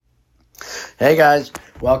Hey guys,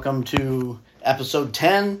 welcome to episode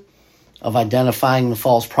 10 of Identifying the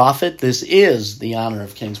False Prophet. This is the Honor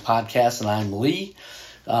of Kings podcast, and I'm Lee.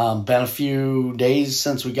 Been a few days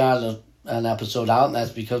since we got an episode out, and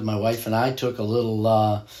that's because my wife and I took a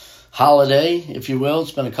little holiday, if you will.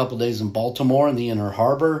 Spent a couple days in Baltimore in the Inner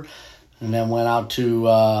Harbor, and then went out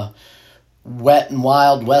to wet and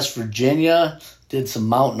wild West Virginia, did some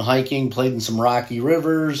mountain hiking, played in some rocky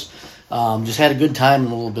rivers, just had a good time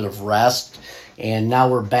and a little bit of rest. And now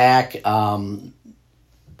we're back. I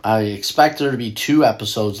expect there to be 2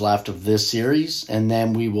 episodes left of this series, and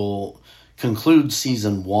then we will conclude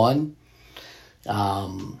season 1.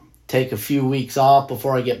 Take a few weeks off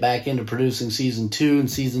before I get back into producing season 2. In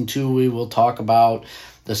season 2, we will talk about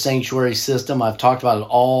the sanctuary system. I've talked about it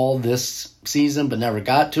all this season, but never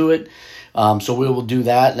got to it. So we will do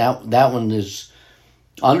that. Now that one is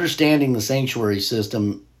understanding the sanctuary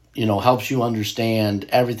system. Helps you understand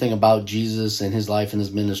everything about Jesus and his life and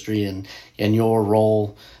his ministry and your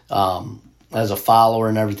role as a follower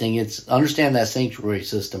and everything. Understand that sanctuary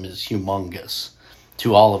system is humongous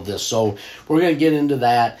to all of this. So we're going to get into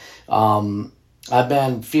that. I've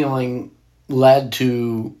been feeling led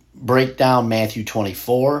to break down Matthew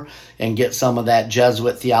 24 and get some of that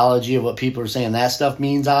Jesuit theology of what people are saying that stuff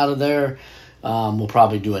means out of there. We'll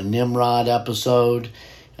probably do a Nimrod episode.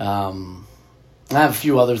 I have a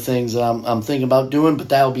few other things that I'm thinking about doing, but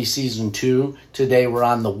that will be season 2. Today we're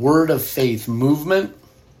on the Word of Faith movement.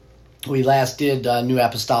 We last did New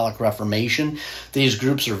Apostolic Reformation. These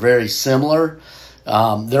groups are very similar.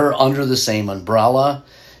 They're under the same umbrella.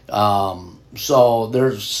 So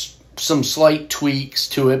there's some slight tweaks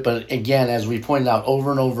to it, but again, as we pointed out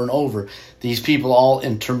over and over and over, these people all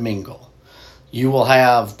intermingle. You will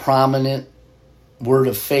have prominent Word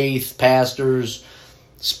of Faith pastors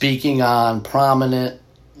speaking on prominent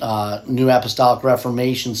New Apostolic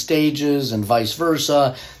Reformation stages and vice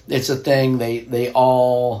versa. It's a thing. They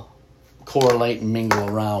all correlate and mingle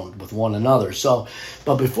around with one another.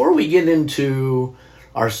 But before we get into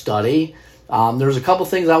our study, there's a couple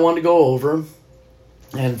things I want to go over.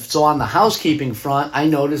 And so on the housekeeping front, I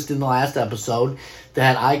noticed in the last episode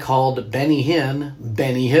that I called Benny Hinn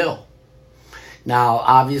Benny Hill. Now,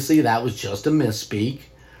 obviously, that was just a misspeak,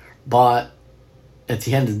 but at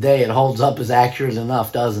the end of the day, it holds up as accurate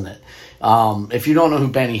enough, doesn't it? If you don't know who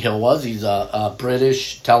Benny Hill was, he's a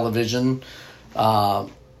British television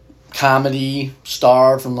comedy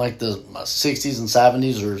star from like the 60s and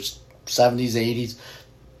 70s or 70s, 80s.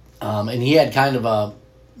 And he had kind of a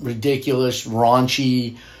ridiculous,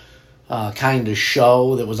 raunchy kind of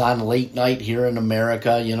show that was on late night here in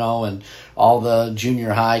America, and all the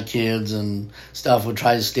junior high kids and stuff would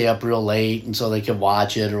try to stay up real late and so they could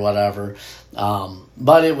watch it or whatever.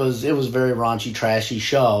 But it was a very raunchy, trashy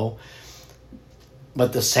show.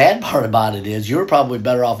 But the sad part about it is you're probably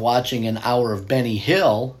better off watching an hour of Benny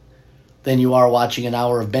Hill than you are watching an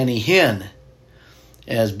hour of Benny Hinn.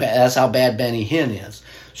 That's how bad Benny Hinn is.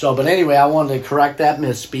 But anyway, I wanted to correct that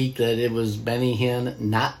misspeak that it was Benny Hinn,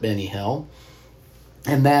 not Benny Hill.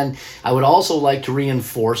 And then I would also like to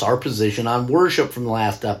reinforce our position on worship from the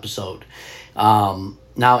last episode.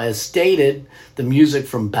 Now, as stated, the music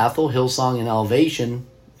from Bethel, Hillsong, and Elevation,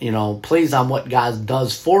 plays on what God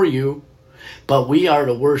does for you. But we are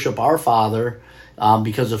to worship our Father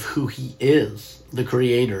because of who he is, the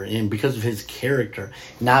Creator, and because of his character,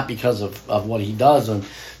 not because of what he does.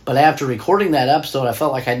 But after recording that episode, I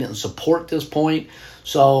felt like I didn't support this point.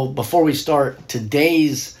 So before we start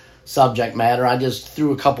today's subject matter, I just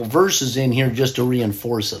threw a couple verses in here just to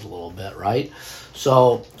reinforce it a little bit, right?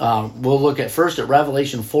 So we'll look at first at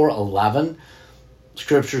Revelation 4:11.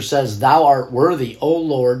 Scripture says, "Thou art worthy, O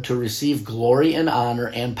Lord, to receive glory and honor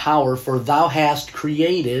and power, for thou hast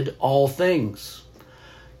created all things.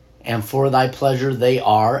 And for thy pleasure they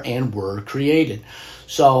are and were created."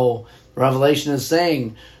 So Revelation is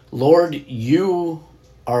saying, Lord, you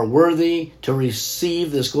are worthy to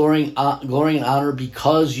receive this glory and honor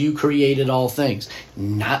because you created all things.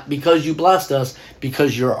 Not because you blessed us,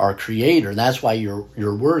 because you're our creator. That's why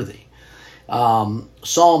you're worthy. Psalm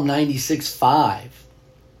 96:5.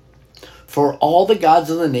 "For all the gods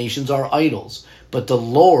of the nations are idols, but the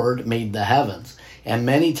Lord made the heavens." And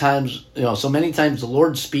many times the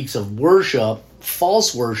Lord speaks of worship,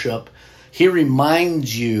 false worship. He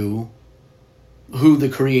reminds you who the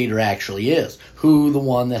Creator actually is, who the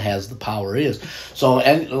one that has the power is. So,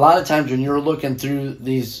 and a lot of times when you're looking through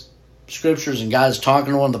these scriptures and God's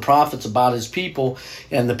talking to one of the prophets about his people,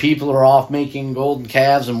 and the people are off making golden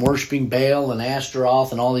calves and worshiping Baal and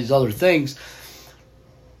Ashtaroth and all these other things,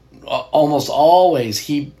 almost always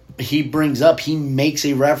he he brings up, he makes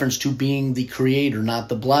a reference to being the creator, not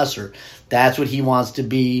the blesser. That's what he wants to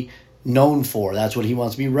be known for. That's what he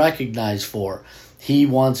wants to be recognized for. He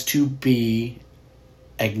wants to be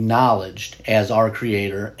acknowledged as our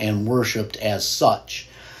creator and worshipped as such.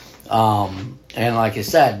 And like I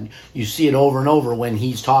said, you see it over and over when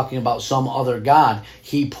he's talking about some other God.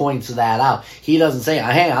 He points that out. He doesn't say,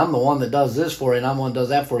 hey, I'm the one that does this for you and I'm the one that does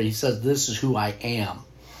that for you. He says, this is who I am.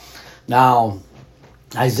 Now,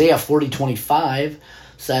 Isaiah 40:25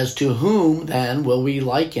 says, to whom then will we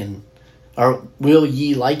liken, or will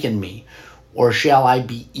ye liken me? Or shall I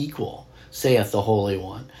be equal, saith the Holy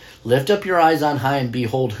One? Lift up your eyes on high and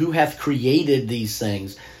behold, who hath created these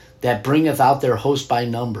things, that bringeth out their host by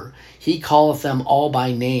number. He calleth them all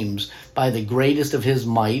by names, by the greatest of his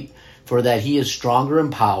might, for that he is stronger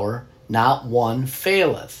in power, not one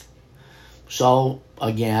faileth. So,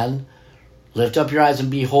 again, lift up your eyes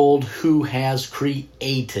and behold who has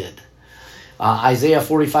created. Isaiah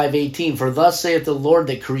 45:18, for thus saith the Lord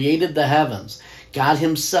that created the heavens, God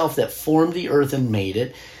himself that formed the earth and made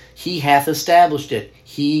it. He hath established it.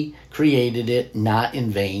 He created it not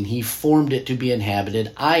in vain. He formed it to be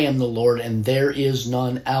inhabited. I am the Lord, and there is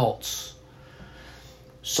none else.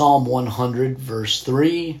 Psalm 100, verse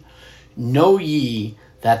 3. Know ye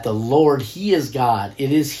that the Lord, he is God.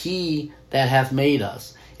 It is he that hath made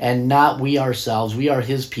us, and not we ourselves. We are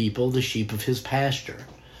his people, the sheep of his pasture.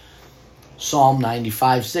 Psalm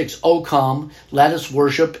 95:6. O come, let us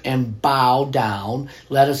worship and bow down.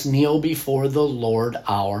 Let us kneel before the Lord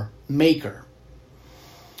our Maker.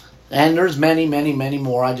 And there's many, many, many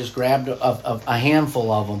more. I just grabbed a handful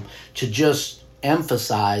of them to just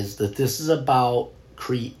emphasize that this is about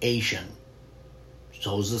creation.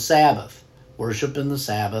 So is the Sabbath. Worship and the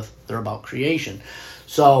Sabbath, they're about creation.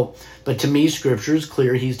 So, but to me, Scripture is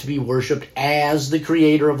clear. He's to be worshipped as the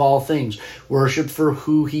creator of all things. Worshipped for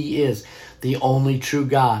who he is, the only true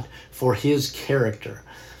God, for his character.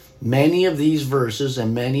 Many of these verses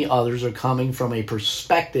and many others are coming from a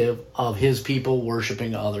perspective of his people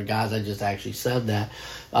worshiping other gods. I just actually said that.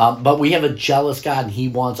 But we have a jealous God, and he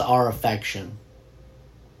wants our affection.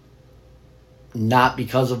 Not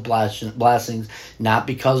because of blessings, not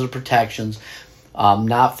because of protections,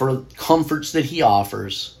 not for comforts that he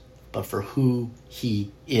offers, but for who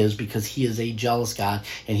he is, because he is a jealous God,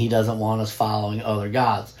 and he doesn't want us following other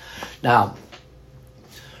gods. Now,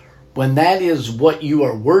 when that is what you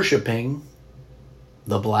are worshiping,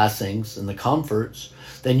 the blessings and the comforts,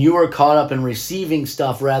 then you are caught up in receiving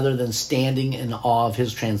stuff rather than standing in awe of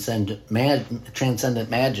his transcendent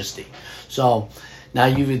majesty. So now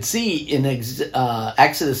you would see in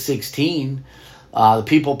Exodus 16, the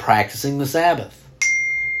people practicing the Sabbath,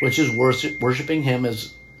 which is worshiping him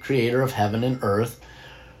as creator of heaven and earth,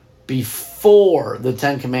 before the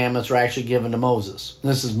Ten Commandments were actually given to Moses.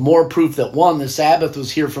 This is more proof that, one, the Sabbath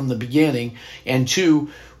was here from the beginning, and two,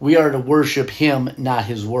 we are to worship him, not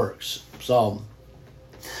his works. So,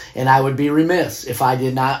 and I would be remiss if I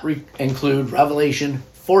did not include Revelation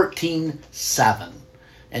 14:7.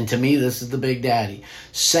 And to me, this is the big daddy.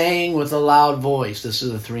 Saying with a loud voice, this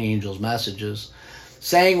is the three angels' messages,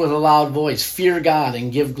 saying with a loud voice, fear God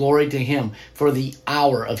and give glory to him, for the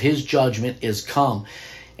hour of his judgment is come.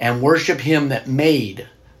 And worship him that made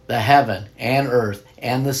the heaven and earth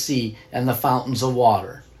and the sea and the fountains of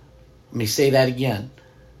water. Let me say that again.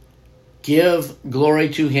 Give glory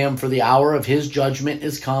to him, for the hour of his judgment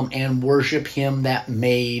is come, and worship him that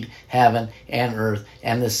made heaven and earth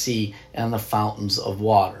and the sea and the fountains of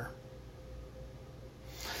water.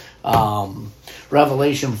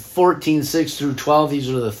 Revelation 14:6 through 12, these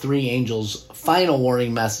are the three angels' final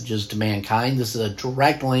warning messages to mankind. This is a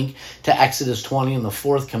direct link to Exodus 20 and the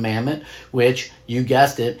fourth commandment, which, you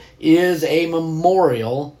guessed it, is a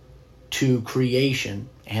memorial to creation,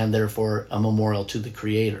 and therefore a memorial to the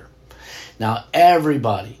Creator. Now,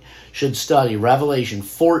 everybody should study Revelation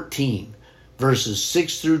 14, verses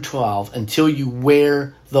 6 through 12, until you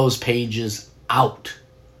wear those pages out.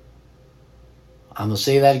 I'm going to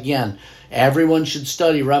say that again. Everyone should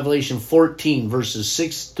study Revelation 14, verses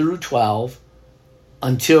 6 through 12,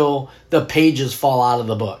 until the pages fall out of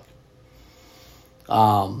the book.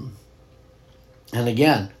 And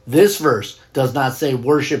again, this verse does not say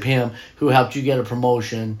worship him who helped you get a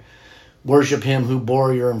promotion, worship him who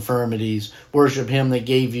bore your infirmities, worship him that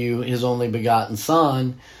gave you his only begotten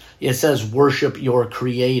Son. It says worship your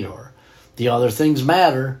Creator. The other things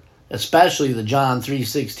matter, especially the John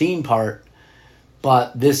 3:16 part,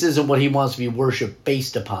 but this isn't what he wants to be worshiped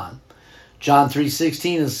based upon. John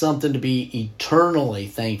 3:16 is something to be eternally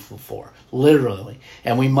thankful for, literally,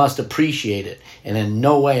 and we must appreciate it. And in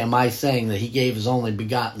no way am I saying that he gave his only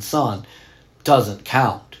begotten Son doesn't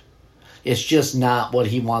count. It's just not what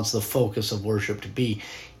he wants the focus of worship to be.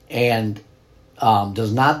 And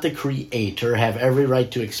does not the Creator have every right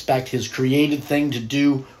to expect his created thing to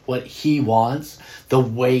do what he wants, the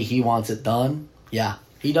way he wants it done? Yeah,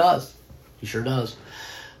 he does. He sure does.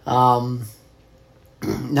 Now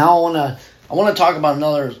I want to talk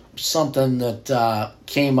about something that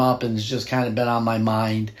came up and has just kind of been on my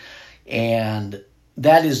mind, and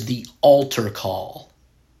that is the altar call.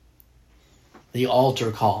 The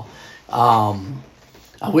altar call.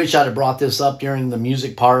 I wish I'd have brought this up during the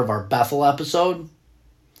music part of our Bethel episode,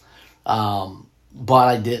 but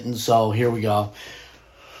I didn't, so here we go.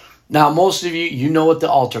 Now, most of you know what the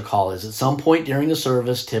altar call is. At some point during the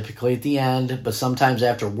service, typically at the end, but sometimes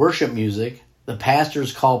after worship music, the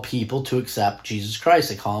pastors call people to accept Jesus Christ.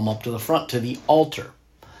 They call them up to the front, to the altar.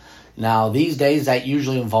 Now, these days, that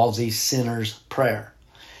usually involves a sinner's prayer.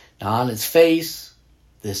 Now, on its face,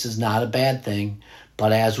 this is not a bad thing,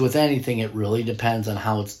 but as with anything, it really depends on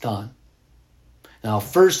how it's done. Now,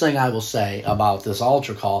 first thing I will say about this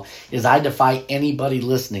altar call is I defy anybody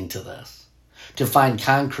listening to this to find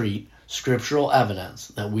concrete scriptural evidence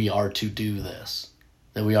that we are to do this,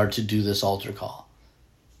 that we are to do this altar call.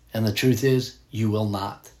 And the truth is, you will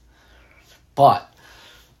not. But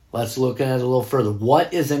let's look at it a little further.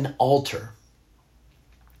 What is an altar?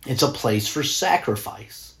 It's a place for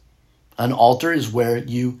sacrifice. An altar is where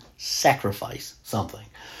you sacrifice something.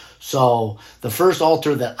 So the first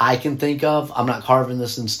altar that I can think of, I'm not carving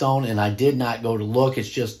this in stone, and I did not go to look. It's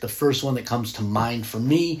just the first one that comes to mind for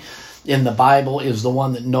me in the Bible is the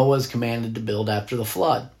one that Noah is commanded to build after the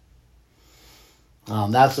flood.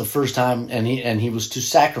 That's the first time, and he was to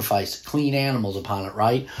sacrifice clean animals upon it,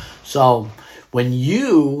 right? So when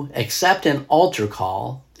you accept an altar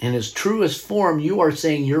call in its truest form, you are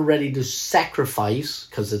saying you're ready to sacrifice,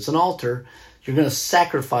 because it's an altar, you're going to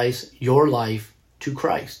sacrifice your life to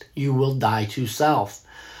Christ. You will die to self.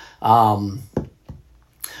 But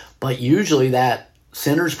usually that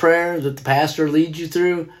sinner's prayer that the pastor leads you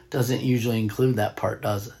through doesn't usually include that part,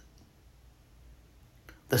 does it?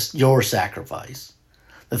 Your sacrifice.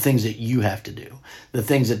 The things that you have to do. The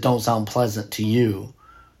things that don't sound pleasant to you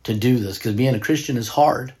to do this. Because being a Christian is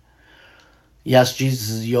hard. Yes,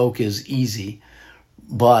 Jesus' yoke is easy.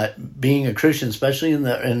 But being a Christian, especially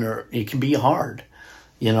it can be hard.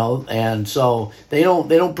 You know, and so they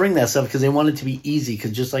don't bring that stuff because they want it to be easy.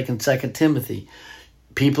 Because just like in 2 Timothy,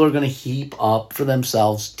 people are going to heap up for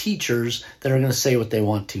themselves teachers that are going to say what they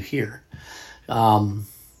want to hear.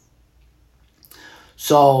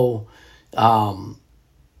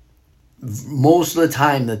 Most of the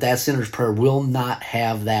time that sinner's prayer will not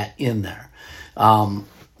have that in there.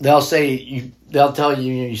 They'll tell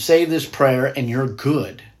you, you say this prayer and you're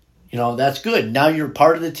good. You know, that's good. Now you're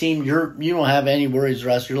part of the team. You don't have any worries the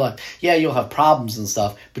rest of your life. Yeah, you'll have problems and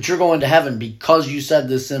stuff, but you're going to heaven because you said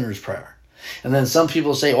this sinner's prayer. And then some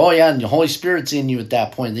people say, oh yeah, and the Holy Spirit's in you at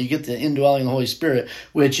that point. You get the indwelling of the Holy Spirit,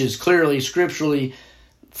 which is clearly, scripturally,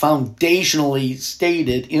 foundationally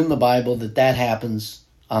stated in the Bible that happens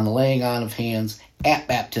on the laying on of hands at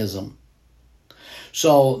baptism.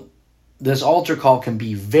 So this altar call can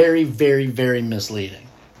be very, very, very misleading.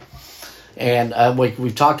 And like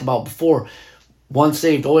we've talked about before, once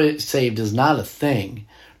saved, always saved is not a thing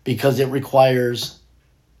because it requires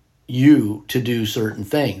you to do certain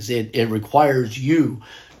things. It requires you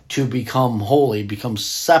to become holy, become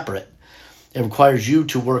separate. It requires you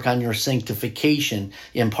to work on your sanctification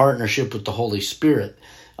in partnership with the Holy Spirit,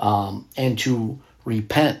 and to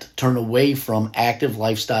repent, turn away from active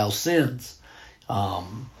lifestyle sins.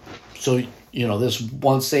 So, you know, this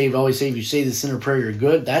once saved, always saved, you say the sinner prayer, you're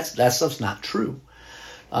good. That stuff's not true.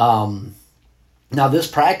 Now, this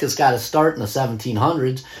practice got to start in the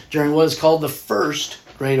 1700s during what is called the First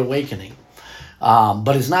Great Awakening.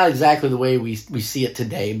 But it's not exactly the way we see it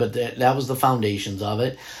today, but that was the foundations of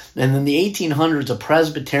it. And in the 1800s, a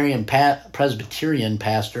Presbyterian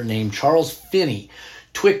pastor named Charles Finney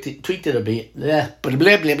tweaked it a bit.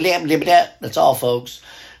 That's all, folks.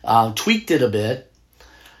 Tweaked it a bit.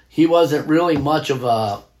 He wasn't really much of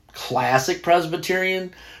a classic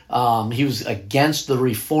Presbyterian. He was against the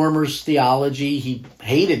Reformers' theology. He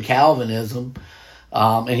hated Calvinism.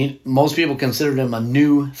 And most people considered him a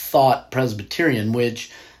New Thought Presbyterian,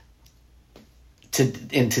 which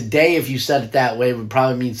today, if you said it that way, it would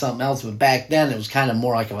probably mean something else. But back then, it was kind of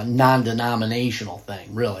more like a non-denominational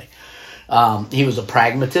thing, really. He was a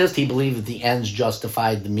pragmatist. He believed that the ends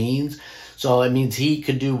justified the means. So it means he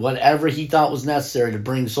could do whatever he thought was necessary to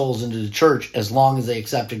bring souls into the church as long as they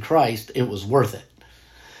accepted Christ. It was worth it.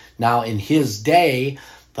 Now, in his day,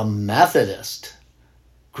 the Methodist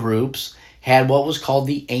groups had what was called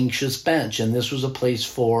the anxious bench, and this was a place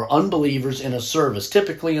for unbelievers in a service,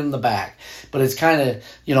 typically in the back. But it's kind of,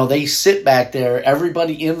 they sit back there.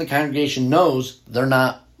 Everybody in the congregation knows they're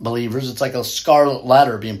not believers. It's like a scarlet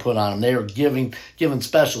letter being put on them. They are given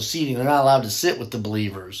special seating. They're not allowed to sit with the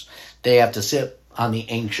believers. They have to sit on the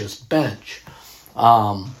anxious bench.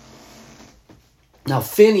 Now,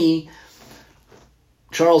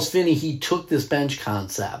 Charles Finney, he took this bench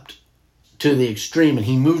concept to the extreme, and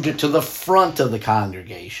he moved it to the front of the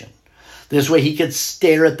congregation. This way he could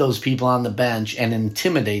stare at those people on the bench and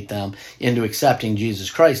intimidate them into accepting Jesus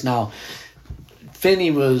Christ. Now, Finney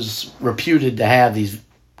was reputed to have these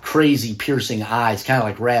crazy piercing eyes, kind of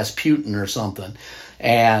like Rasputin or something.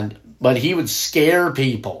 But he would scare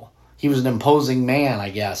people. He was an imposing man, I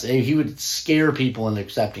guess. He would scare people into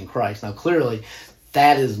accepting Christ. Now, clearly,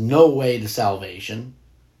 that is no way to salvation.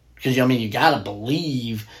 Because, you got to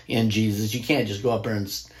believe in Jesus. You can't just go up there and,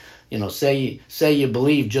 say you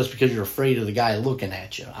believe just because you're afraid of the guy looking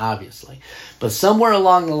at you, obviously. But somewhere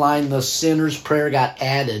along the line, the sinner's prayer got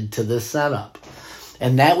added to this setup.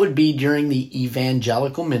 And that would be during the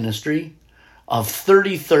evangelical ministry of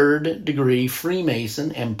 33rd degree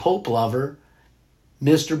Freemason and Pope lover,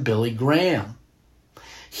 Mr. Billy Graham.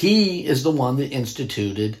 He is the one that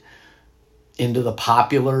instituted into the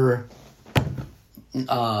popular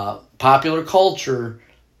culture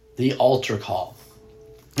the altar call.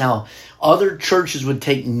 Now, other churches would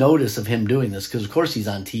take notice of him doing this because, of course, he's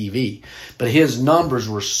on TV. But his numbers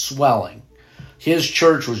were swelling. His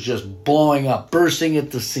church was just blowing up, bursting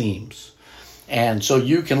at the seams. And so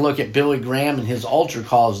you can look at Billy Graham and his altar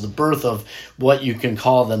call as the birth of what you can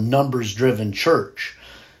call the numbers-driven church.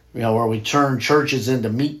 Where we turn churches into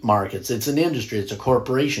meat markets. It's an industry. It's a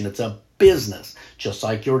corporation. It's a business. Just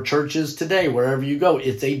like your church is today, wherever you go.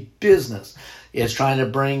 It's a business. It's trying to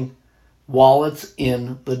bring wallets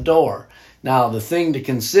in the door. Now, the thing to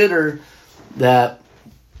consider that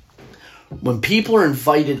when people are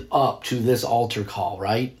invited up to this altar call,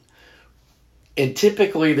 right?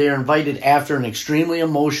 Typically they're invited after an extremely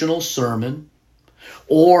emotional sermon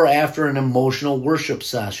or after an emotional worship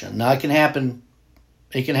session. Now, it can happen,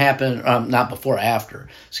 not before, after,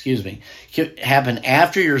 excuse me. It can happen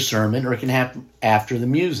after your sermon or it can happen after the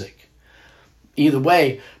music. Either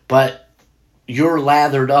way, but you're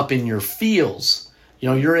lathered up in your feels.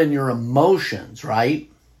 You're in your emotions, right?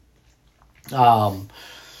 And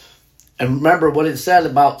remember what it said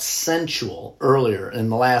about sensual earlier in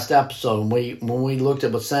the last episode. When we looked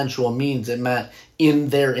at what sensual means, it meant in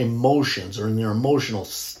their emotions or in their emotional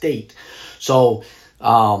state. So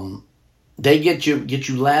they get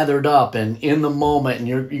you lathered up and in the moment, and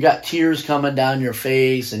you got tears coming down your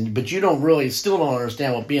face, but you still don't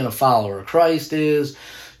understand what being a follower of Christ is.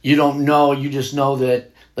 You don't know. You just know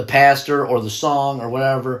that the pastor or the song or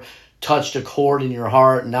whatever touched a chord in your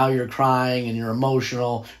heart, and now you're crying and you're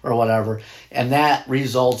emotional or whatever. And that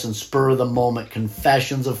results in spur-of-the-moment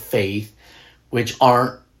confessions of faith, which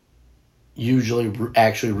aren't usually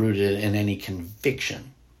actually rooted in any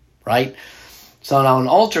conviction, right? So now an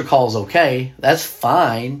altar call is okay. That's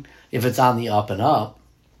fine if it's on the up and up.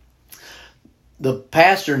 The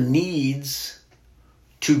pastor needs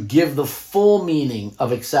to give the full meaning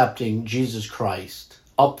of accepting Jesus Christ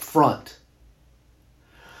up front.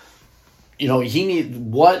 He needs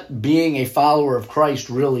what being a follower of Christ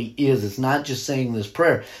really is. It's not just saying this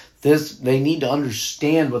prayer. They need to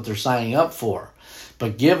understand what they're signing up for.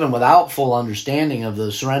 But given without full understanding of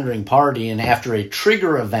the surrendering party and after a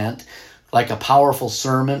trigger event, like a powerful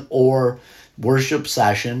sermon or worship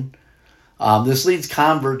session, this leads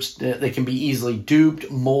converts that can be easily duped,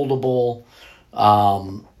 moldable.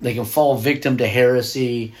 They can fall victim to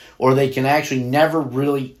heresy, or they can actually never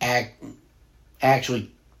really actually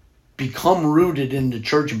become rooted in the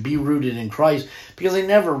church and be rooted in Christ because they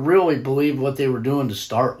never really believed what they were doing to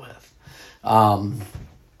start with.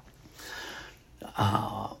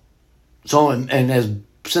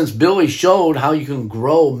 Since Billy showed how you can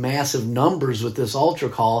grow massive numbers with this altar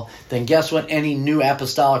call, then guess what any new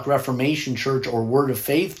Apostolic Reformation church or Word of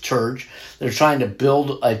Faith church they're trying to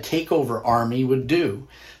build a takeover army would do?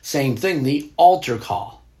 Same thing, the altar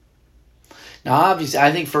call. Now, obviously,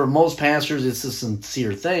 I think for most pastors, it's a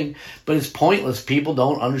sincere thing, but it's pointless. People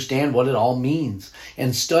don't understand what it all means.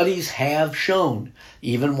 And studies have shown,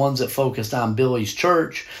 even ones that focused on Billy's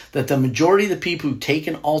church, that the majority of the people who take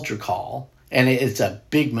an altar call, and it's a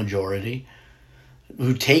big majority,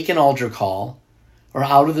 who take an altar call are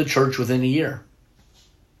out of the church within a year.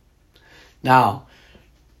 Now,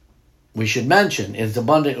 we should mention, it's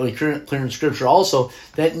abundantly clear in Scripture also,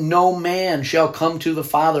 that no man shall come to the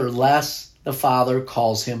Father lest the Father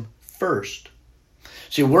calls him first.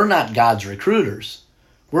 See, we're not God's recruiters.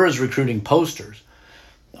 We're his recruiting posters.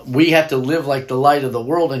 We have to live like the light of the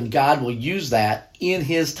world, and God will use that in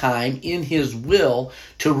his time, in his will,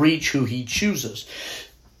 to reach who he chooses.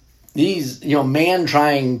 These, man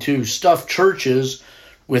trying to stuff churches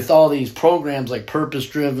with all these programs like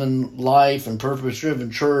Purpose-Driven Life and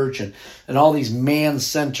Purpose-Driven Church and all these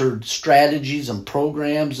man-centered strategies and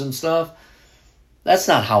programs and stuff, that's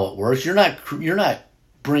not how it works. You're not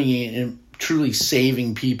bringing in truly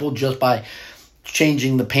saving people just by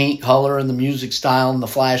changing the paint color and the music style and the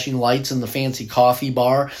flashing lights and the fancy coffee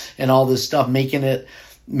bar and all this stuff, making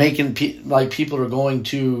like people are going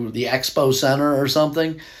to the expo center or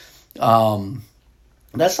something.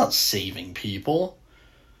 That's not saving people.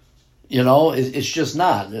 It's just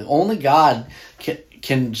not. Only God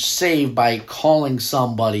can save by calling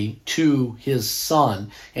somebody to his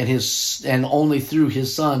son, and only through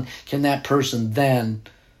his son can that person then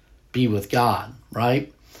be with God,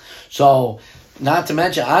 right? So, not to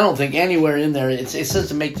mention, I don't think anywhere in there, it says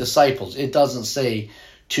to make disciples. It doesn't say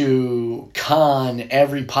to con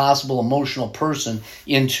every possible emotional person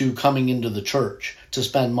into coming into the church to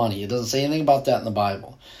spend money. It doesn't say anything about that in the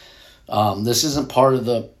Bible. This isn't part of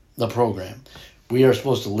the program. We are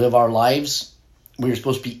supposed to live our lives. We are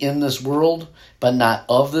supposed to be in this world, but not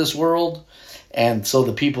of this world. And so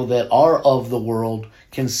the people that are of the world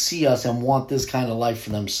can see us and want this kind of life for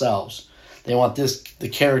themselves. They want the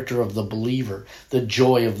character of the believer, the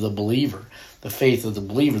joy of the believer, the faith of the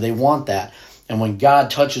believer. They want that. And when God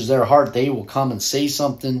touches their heart, they will come and say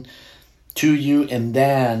something to you, and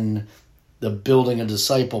then the building a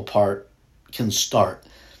disciple part can start.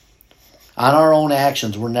 On our own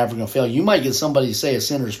actions, we're never going to fail. You might get somebody to say a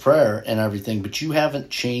sinner's prayer and everything, but you haven't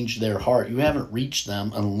changed their heart. You haven't reached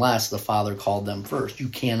them unless the Father called them first. You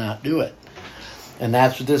cannot do it. And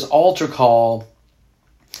that's what this altar call,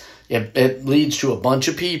 it leads to a bunch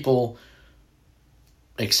of people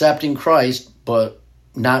accepting Christ, but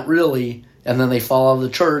not really, and then they fall out of the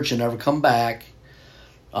church and never come back.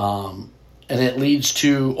 And it leads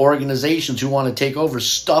to organizations who want to take over,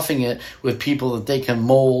 stuffing it with people that they can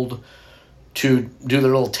mold to do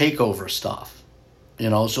their little takeover stuff.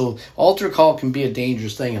 So altar call can be a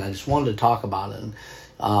dangerous thing, and I just wanted to talk about it. And,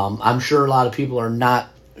 I'm sure a lot of people are not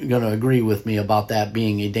going to agree with me about that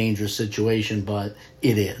being a dangerous situation, but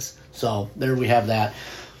it is. So there we have that.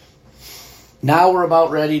 Now we're about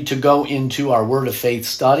ready to go into our Word of Faith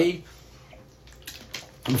study.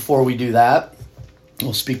 Before we do that,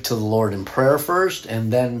 we'll speak to the Lord in prayer first,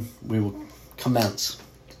 and then we will commence.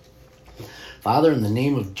 Father, in the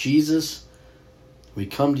name of Jesus, we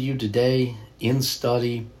come to you today in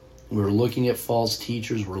study. We're looking at false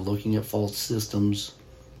teachers. We're looking at false systems.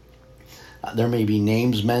 There may be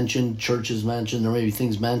names mentioned, churches mentioned. There may be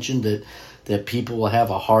things mentioned that people will have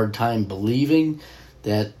a hard time believing,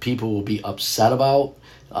 that people will be upset about.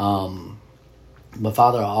 But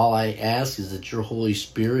Father, all I ask is that your Holy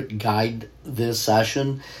Spirit guide this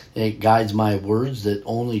session. It guides my words, that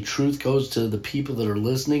only truth goes to the people that are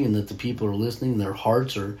listening, and that the people are listening, their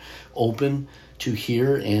hearts are open to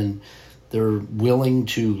hear, and they're willing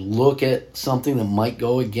to look at something that might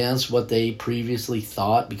go against what they previously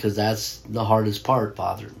thought, because that's the hardest part,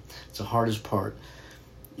 Father. It's the hardest part,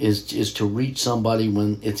 is to reach somebody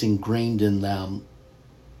when it's ingrained in them.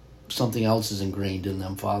 Something else is ingrained in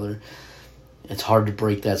them, Father. It's hard to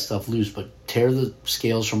break that stuff loose, but tear the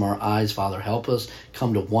scales from our eyes, Father. Help us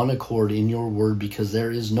come to one accord in your word, because there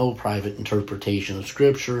is no private interpretation of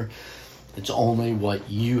Scripture. It's only what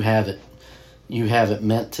you have it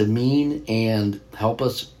meant to mean, and help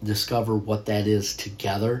us discover what that is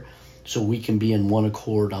together so we can be in one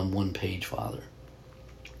accord on one page, Father.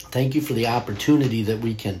 Thank you for the opportunity that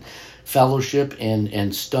we can fellowship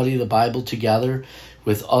and study the Bible together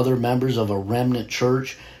with other members of a remnant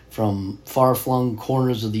church from far-flung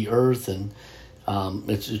corners of the earth, and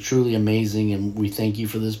it's truly amazing, and we thank you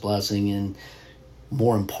for this blessing. And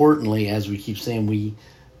more importantly, as we keep saying,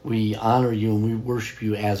 we honor you and we worship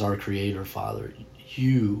you as our Creator, Father.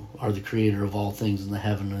 You are the Creator of all things in the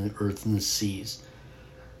heaven and the earth and the seas,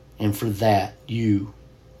 and for that you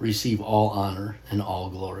receive all honor and all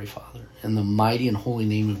glory, Father. In the mighty and holy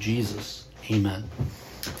name of Jesus, amen.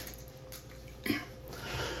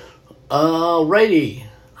 Alrighty,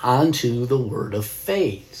 on to the Word of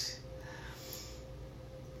Faith.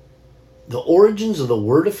 The origins of the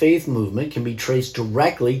Word of Faith movement can be traced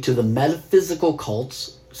directly to the metaphysical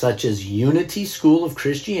cults such as Unity School of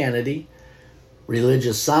Christianity,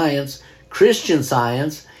 Religious Science, Christian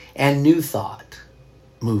Science, and New Thought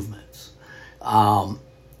movements.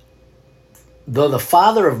 Though the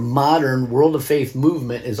father of modern World of Faith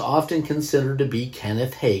movement is often considered to be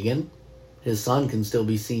Kenneth Hagin, His son can still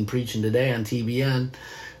be seen preaching today on TBN.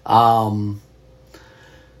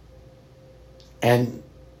 And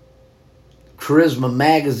Charisma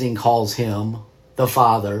Magazine calls him the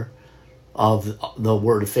father of the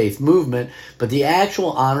Word of Faith movement, but the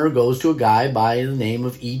actual honor goes to a guy by the name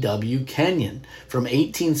of E.W. Kenyon from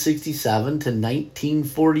 1867 to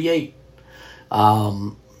 1948.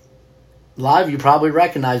 A lot of you probably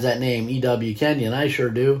recognize that name, E.W. Kenyon. I sure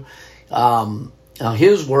do. Now,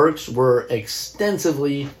 his works were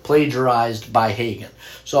extensively plagiarized by Hagin.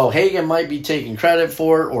 So Hagin might be taking credit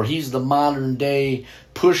for it, or he's the modern day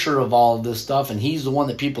pusher of all of this stuff, and he's the one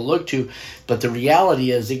that people look to. But the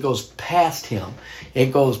reality is it goes past him.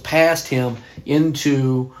 It goes past him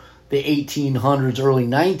into the 1800s, early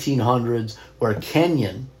 1900s, where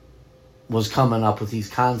Kenyon was coming up with these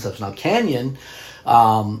concepts. Now, Kenyon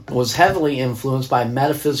was heavily influenced by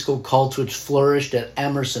metaphysical cults which flourished at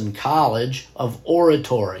Emerson College of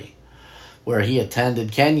Oratory, where he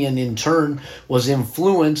attended. Kenyon, in turn, was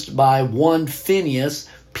influenced by one Phineas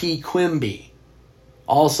P. Quimby,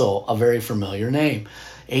 also a very familiar name,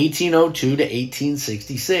 1802 to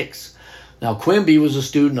 1866. Now, Quimby was a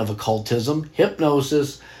student of occultism,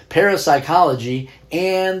 hypnosis, parapsychology,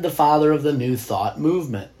 and the father of the New Thought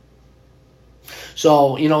movement.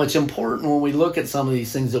 So, it's important when we look at some of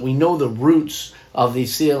these things that we know the roots of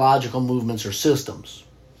these theological movements or systems,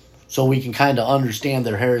 so we can kind of understand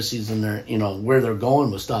their heresies and their, where they're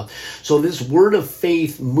going with stuff. So this Word of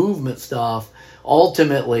Faith movement stuff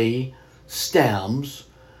ultimately stems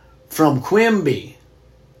from Quimby.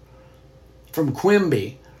 From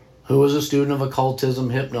Quimby, who was a student of occultism,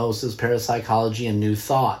 hypnosis, parapsychology, and New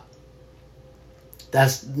Thought.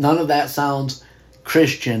 None of that sounds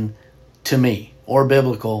Christian to me, or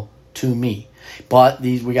biblical to me. But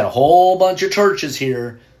we got a whole bunch of churches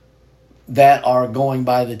here that are going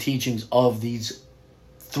by the teachings of these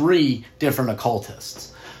three different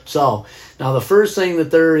occultists. So, now the first thing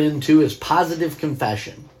that they're into is positive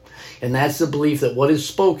confession. And that's the belief that what is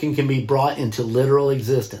spoken can be brought into literal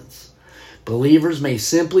existence. Believers may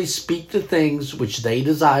simply speak the things which they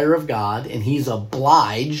desire of God, and He's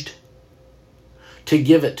obliged to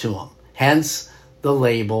give it to them. Hence the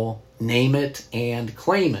label, name it and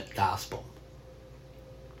claim it gospel.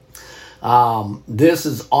 This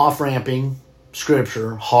is off-ramping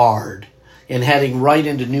Scripture hard and heading right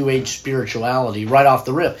into New Age spirituality right off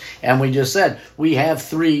the rip. And we just said we have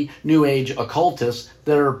 3 New Age occultists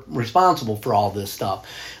that are responsible for all this stuff.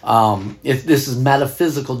 If this is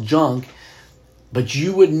metaphysical junk, but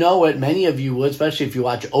you would know it, many of you would, especially if you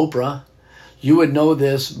watch Oprah, you would know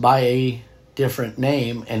this by a different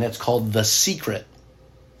name, and it's called The Secret.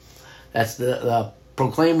 That's the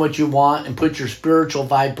proclaim what you want and put your spiritual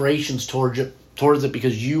vibrations towards it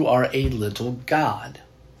because you are a little God.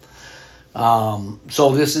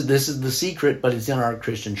 So this is The Secret, but it's in our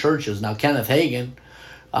Christian churches. Now, Kenneth Hagin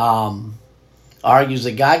argues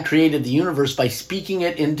that God created the universe by speaking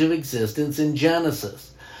it into existence in Genesis,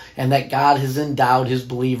 and that God has endowed His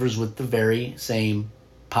believers with the very same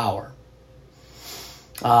power.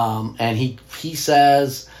 And he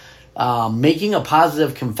says, making a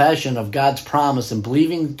positive confession of God's promise and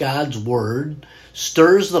believing God's word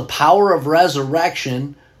stirs the power of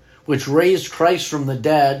resurrection, which raised Christ from the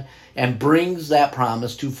dead and brings that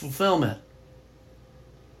promise to fulfillment.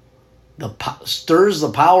 Stirs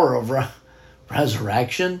the power of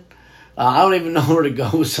resurrection. I don't even know where to go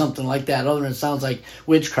with something like that, other than it sounds like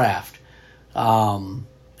witchcraft.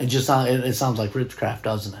 It sounds like witchcraft,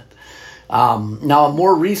 doesn't it? Now, a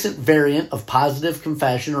more recent variant of positive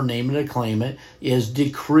confession, or name it and claim it, is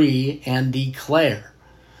decree and declare.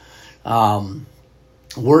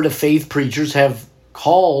 Word of Faith preachers have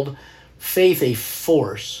called faith a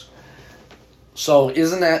force. So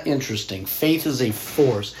isn't that interesting? Faith is a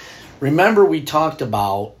force. Remember, we talked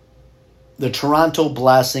about the Toronto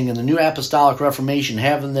Blessing and the New Apostolic Reformation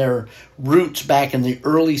having their roots back in the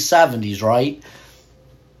early 70s, right?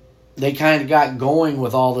 They kind of got going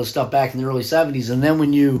with all this stuff back in the early 70s. And then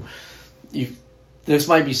when you this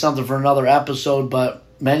might be something for another episode, but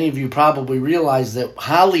many of you probably realize that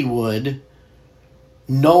Hollywood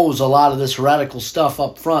knows a lot of this heretical stuff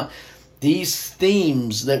up front. These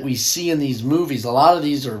themes that we see in these movies, a lot of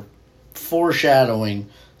these are foreshadowing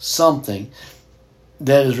something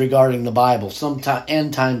that is regarding the Bible, some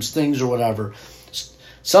end times things or whatever.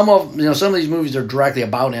 Some of these movies are directly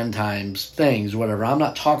about end times things, whatever. I'm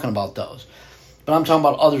not talking about those, but I'm talking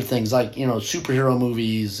about other things like superhero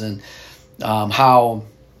movies and how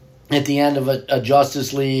at the end of a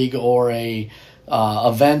Justice League or a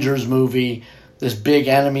Avengers movie, this big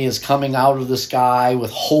enemy is coming out of the sky with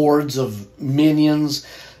hordes of minions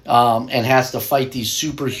and has to fight these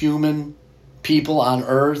superhuman people on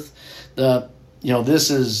earth. This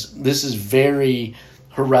is very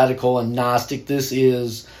heretical and Gnostic. This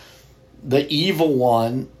is the evil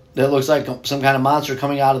one that looks like some kind of monster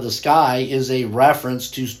coming out of the sky is a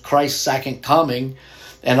reference to Christ's second coming,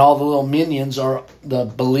 and all the little minions are the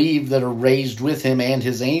believed that are raised with him and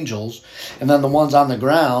his angels, and then the ones on the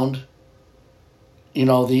ground,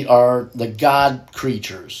 are the God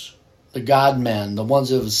creatures, the God men, the ones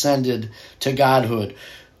that have ascended to godhood.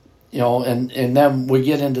 And then we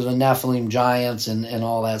get into the Nephilim giants and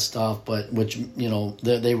all that stuff, but which,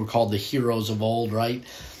 they were called the heroes of old, right?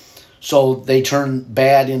 So they turn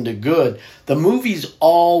bad into good. The movies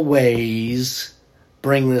always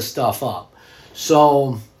bring this stuff up.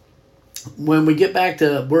 So when we get back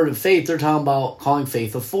to Word of Faith, they're talking about calling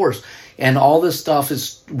faith a force. And all this stuff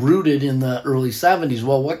is rooted in the early 70s.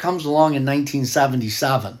 Well, what comes along in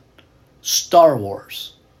 1977? Star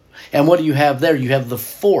Wars. And what do you have there? You have the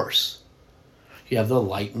Force. You have the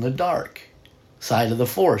light and the dark side of the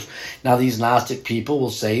Force. Now, these Gnostic people will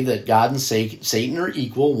say that God and Satan are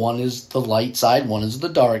equal. One is the light side, one is the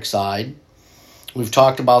dark side. We've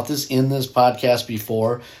talked about this in this podcast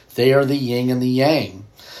before. They are the yin and the yang.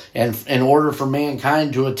 And in order for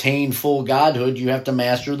mankind to attain full godhood, you have to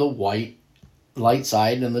master the light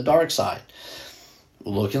side and the dark side.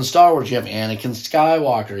 Look in Star Wars, you have Anakin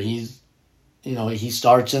Skywalker. He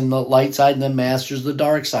starts in the light side and then masters the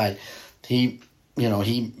dark side. He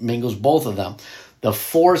mingles both of them. The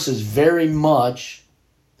Force is very much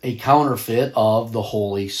a counterfeit of the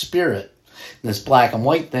Holy Spirit. This black and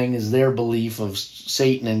white thing is their belief of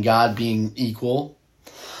Satan and God being equal.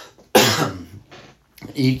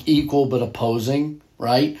 Equal but opposing,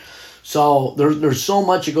 right? So there's so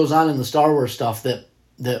much that goes on in the Star Wars stuff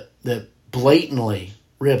that blatantly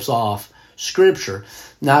rips off Scripture.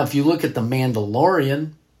 Now, if you look at The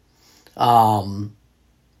Mandalorian,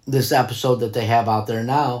 this episode that they have out there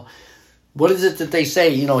now, what is it that they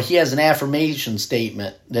say? He has an affirmation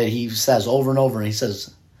statement that he says over and over, and he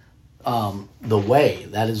says, the way,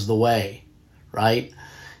 that is the way, right?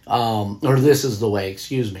 Or this is the way,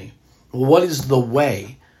 excuse me. What is the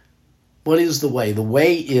way? What is the way? The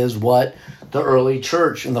way is what the early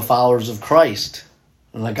church and the followers of Christ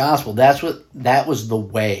and the gospel, that was the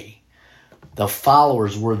way. The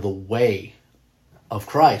followers were the way of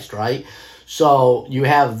Christ, right? So you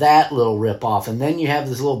have that little ripoff, and then you have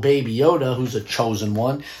this little baby Yoda who's a chosen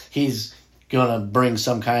one. He's going to bring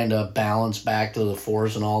some kind of balance back to the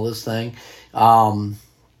Force and all this thing.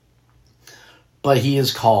 But he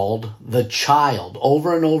is called the child.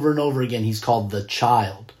 Over and over and over again, he's called the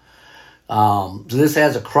child. So this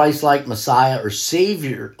has a Christ-like Messiah or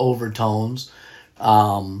Savior overtones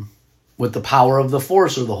with the power of the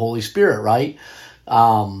Force or the Holy Spirit, right?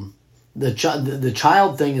 The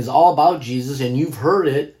child thing is all about Jesus, and you've heard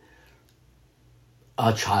it.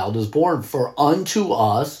 A child is born. For unto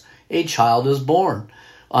us a child is born.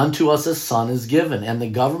 Unto us a son is given, and the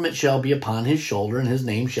government shall be upon his shoulder, and his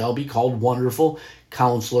name shall be called Wonderful,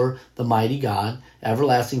 Counselor, the Mighty God,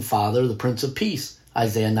 Everlasting Father, the Prince of Peace.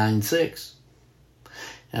 Isaiah 9:6.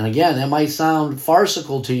 And again, that might sound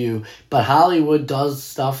farcical to you, but Hollywood does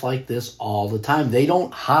stuff like this all the time. They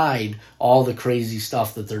don't hide all the crazy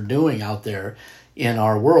stuff that they're doing out there in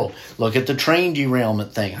our world. Look at the train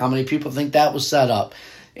derailment thing. How many people think that was set up?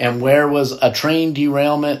 And where was a train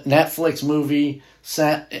derailment Netflix movie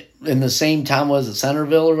set in the same town? Was it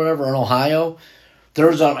Centerville or whatever in Ohio?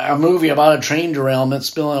 There's a movie about a train derailment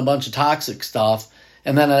spilling a bunch of toxic stuff,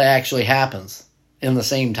 and then it actually happens in the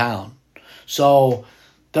same town. So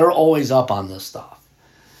they're always up on this stuff.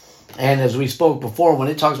 And as we spoke before, when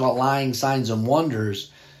it talks about lying signs and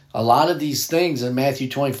wonders, a lot of these things in Matthew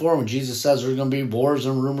 24, when Jesus says there's going to be wars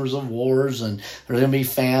and rumors of wars and there's going to be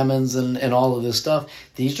famines and all of this stuff,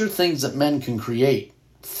 these are things that men can create.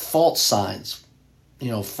 False signs,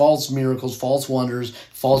 false miracles, false wonders,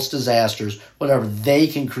 false disasters, whatever. They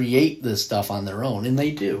can create this stuff on their own, and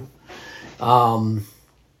they do.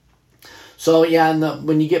 So yeah, and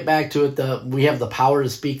when you get back to it, we have the power to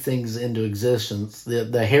speak things into existence.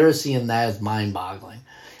 The heresy in that is mind-boggling.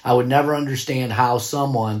 I would never understand how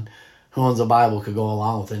someone who owns a Bible could go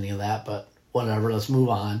along with any of that, but whatever, let's move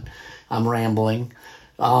on. I'm rambling.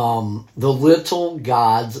 The little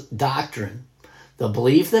God's doctrine. The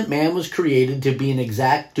belief that man was created to be an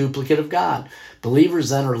exact duplicate of God. Believers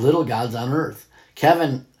then are little gods on earth.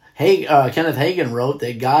 Kenneth Hagin wrote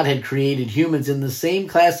that God had created humans in the same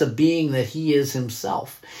class of being that he is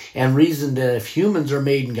himself, and reasoned that if humans are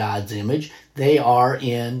made in God's image, they are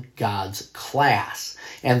in God's class,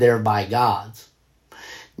 and thereby God's.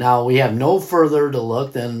 Now, we have no further to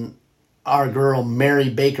look than our girl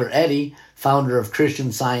Mary Baker Eddy, founder of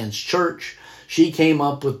Christian Science Church. she came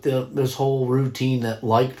up with this whole routine that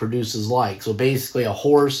like produces like. So basically a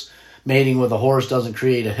horse mating with a horse doesn't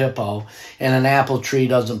create a hippo, and an apple tree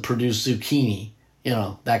doesn't produce zucchini,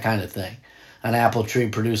 that kind of thing. An apple tree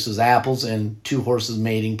produces apples, and two horses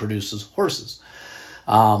mating produces horses.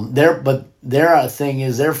 But their thing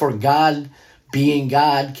is, therefore, God, being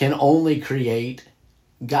God, can only create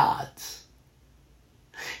gods.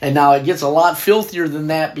 And now it gets a lot filthier than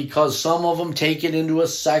that, because some of them take it into a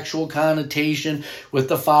sexual connotation with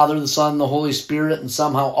the Father, the Son, and the Holy Spirit, and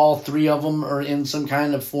somehow all three of them are in some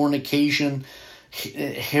kind of fornication,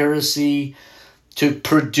 heresy, to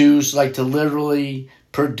produce, like to literally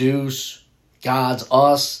produce God's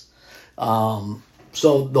us.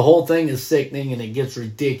 So the whole thing is sickening, and it gets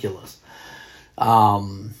ridiculous.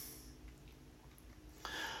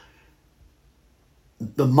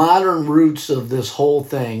 The modern roots of this whole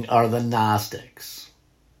thing are the Gnostics,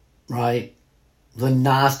 right? The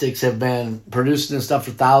Gnostics have been producing this stuff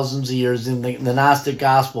for thousands of years. In the Gnostic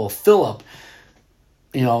Gospel, Philip,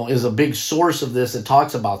 is a big source of this. It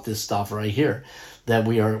talks about this stuff right here, that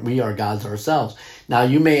we are gods ourselves. Now,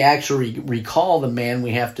 you may actually recall the man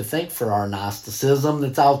we have to thank for our Gnosticism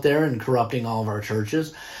that's out there and corrupting all of our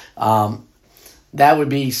churches. That would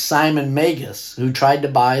be Simon Magus, who tried to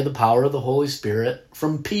buy the power of the Holy Spirit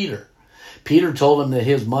from Peter. Peter told him that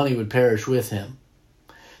his money would perish with him.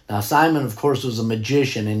 Now, Simon, of course, was a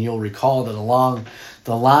magician, and you'll recall that along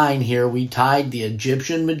the line here, we tied the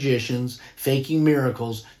Egyptian magicians faking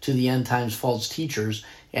miracles to the end times false teachers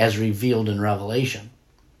as revealed in Revelation.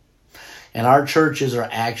 And our churches are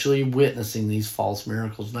actually witnessing these false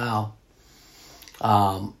miracles now.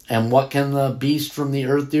 And what can the beast from the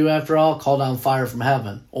earth do after all? Call down fire from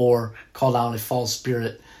heaven, or call down a false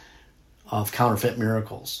spirit of counterfeit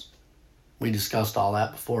miracles. We discussed all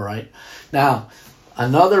that before, right? Now,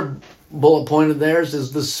 another bullet point of theirs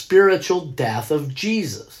is the spiritual death of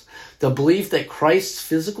Jesus. The belief that Christ's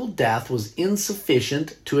physical death was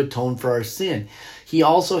insufficient to atone for our sin. He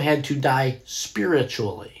also had to die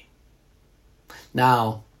spiritually.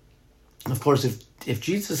 Now, of course, if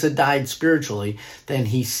Jesus had died spiritually, then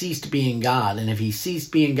he ceased being God. And if he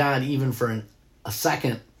ceased being God even for a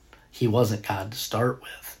second, he wasn't God to start with.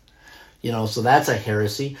 So that's a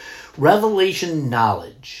heresy. Revelation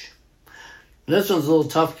knowledge. This one's a little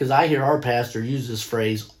tough because I hear our pastor use this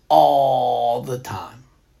phrase all the time.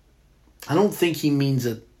 I don't think he means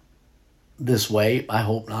it this way. I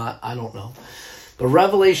hope not. I don't know. But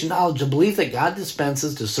revelation knowledge, the belief that God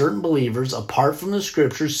dispenses to certain believers, apart from the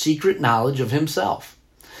Scriptures, secret knowledge of himself.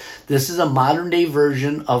 This is a modern-day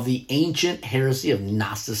version of the ancient heresy of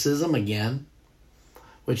Gnosticism, again,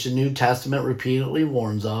 which the New Testament repeatedly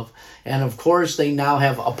warns of. And, of course, they now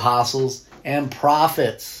have apostles and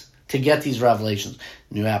prophets to get these revelations.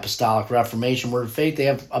 New Apostolic Reformation, Word of Faith, they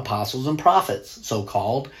have apostles and prophets,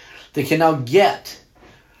 so-called. They can now get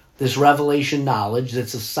this revelation knowledge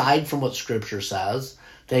that's aside from what Scripture says.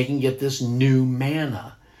 They can get this new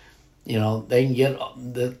manna. They can get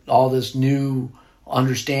all this new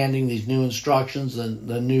understanding, these new instructions, and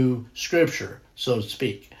the new Scripture, so to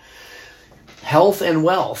speak. Health and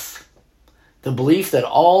wealth. The belief that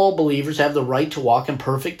all believers have the right to walk in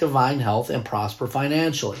perfect divine health and prosper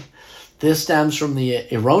financially. This stems from the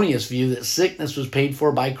erroneous view that sickness was paid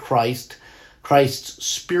for by Christ's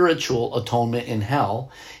spiritual atonement in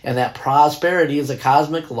hell, and that prosperity is a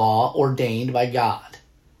cosmic law ordained by God.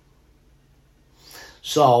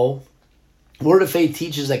 So, Word of Faith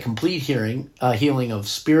teaches that complete healing of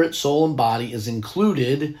spirit, soul, and body is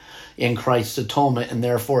included in Christ's atonement and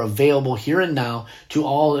therefore available here and now to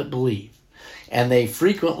all that believe. And they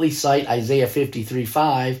frequently cite Isaiah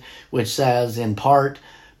 53:5, which says, in part,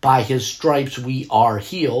 by his stripes we are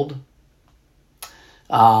healed.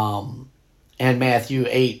 And Matthew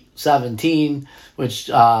 8:17, which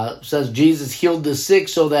says Jesus healed the sick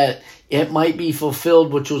so that it might be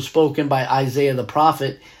fulfilled, which was spoken by Isaiah the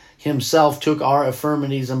prophet, himself took our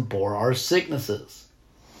infirmities and bore our sicknesses.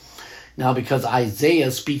 Now, because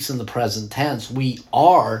Isaiah speaks in the present tense, we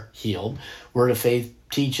are healed. Word of Faith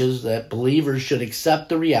teaches that believers should accept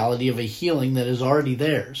the reality of a healing that is already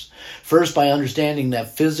theirs. First, by understanding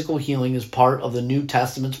that physical healing is part of the New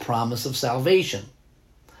Testament's promise of salvation.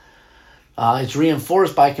 It's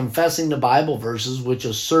reinforced by confessing the Bible verses which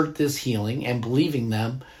assert this healing and believing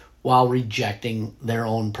them while rejecting their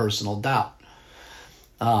own personal doubt.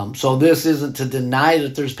 So this isn't to deny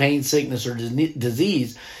that there's pain, sickness, or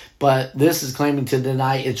disease, but this is claiming to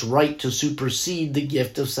deny its right to supersede the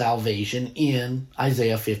gift of salvation in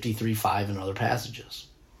Isaiah 53:5 and other passages.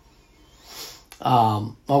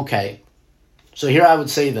 Okay, so here I would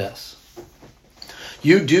say this.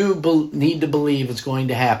 You do need to believe it's going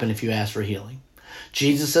to happen if you ask for healing.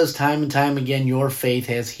 Jesus says time and time again, your faith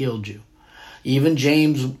has healed you. Even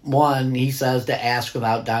James 1, he says to ask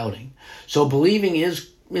without doubting. So believing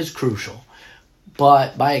is crucial.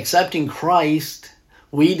 But by accepting Christ,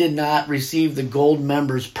 we did not receive the gold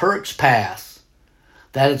members perks pass.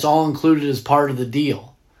 That it's all included as part of the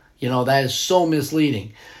deal. That is so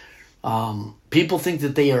misleading. People think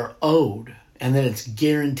that they are owed and that it's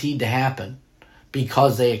guaranteed to happen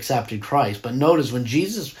because they accepted Christ. But notice when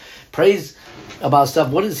Jesus prays about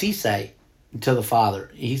stuff, what does he say to the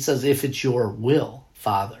Father? He says, if it's your will,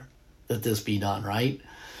 Father, that this be done, right?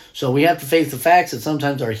 So we have to face the facts that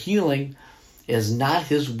sometimes our healing is not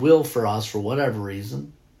his will for us for whatever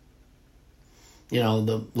reason.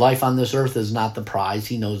 The life on this earth is not the prize.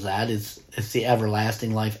 He knows that. It's the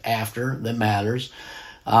everlasting life after that matters.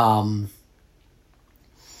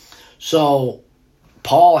 So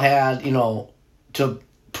Paul had, to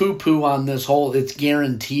poo-poo on this whole, it's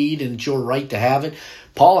guaranteed and it's your right to have it.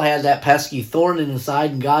 Paul had that pesky thorn in his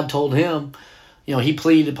side, and God told him,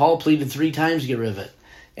 Paul pleaded 3 times to get rid of it.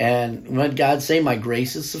 And what did God say? My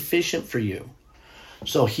grace is sufficient for you.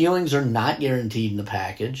 So healings are not guaranteed in the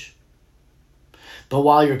package. But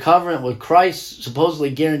while your covenant with Christ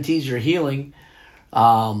supposedly guarantees your healing,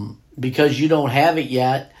 because you don't have it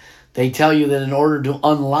yet, they tell you that in order to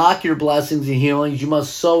unlock your blessings and healings, you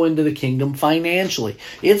must sow into the kingdom financially.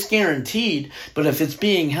 It's guaranteed, but if it's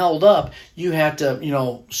being held up, you have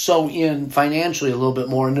to, sow in financially a little bit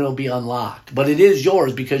more and it'll be unlocked. But it is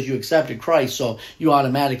yours because you accepted Christ, so you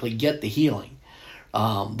automatically get the healing.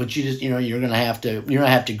 But you just, you're gonna have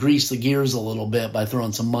to grease the gears a little bit by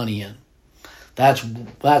throwing some money in. That's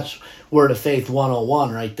Word of Faith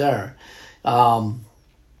 101 right there.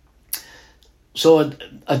 So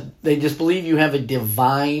they just believe you have a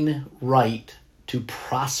divine right to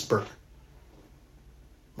prosper.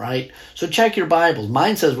 Right? So check your Bibles.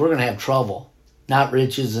 Mine says we're going to have trouble, not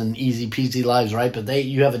riches and easy peasy lives, right? But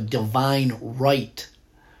you have a divine right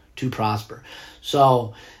to prosper.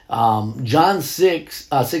 So John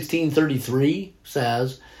 16:33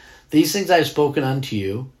 says, these things I have spoken unto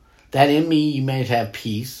you, that in me ye may have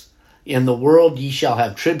peace. In the world ye shall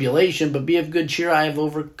have tribulation, but be of good cheer, I have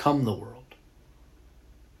overcome the world.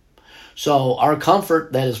 So our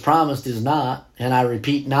comfort that is promised is not, and I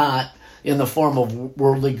repeat, not in the form of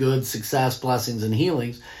worldly goods, success, blessings, and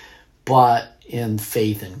healings, but in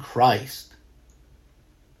faith in Christ.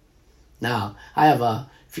 Now,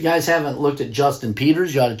 if you guys haven't looked at Justin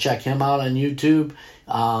Peters, you ought to check him out on YouTube.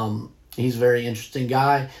 He's a very interesting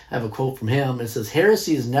guy. I have a quote from him. It says,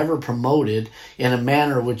 heresy is never promoted in a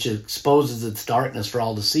manner which exposes its darkness for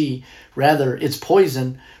all to see. Rather, it's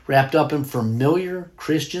poison wrapped up in familiar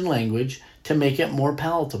Christian language to make it more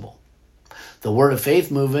palatable. The Word of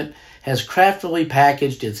Faith movement has craftily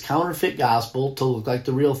packaged its counterfeit gospel to look like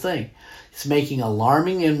the real thing. It's making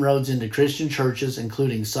alarming inroads into Christian churches,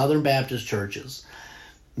 including Southern Baptist churches.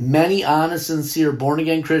 Many honest, sincere,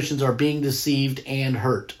 born-again Christians are being deceived and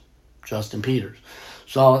hurt. Justin Peters.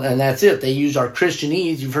 So, and that's it. They use our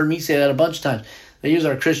Christianese. You've heard me say that a bunch of times. They use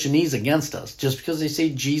our Christianese against us. Just because they say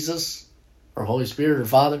Jesus or Holy Spirit or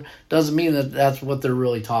Father doesn't mean that that's what they're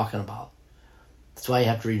really talking about. That's why you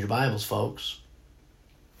have to read your Bibles, folks.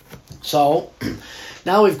 So,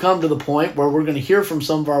 now we've come to the point where we're going to hear from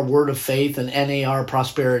some of our Word of Faith and NAR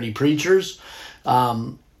prosperity preachers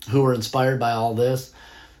who are inspired by all this.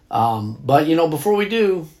 But, before we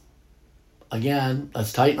do, again,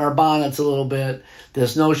 let's tighten our bonnets a little bit.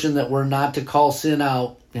 This notion that we're not to call sin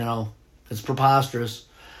out, it's preposterous.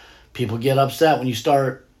 People get upset when you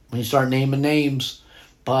start naming names.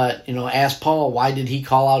 But, ask Paul, why did he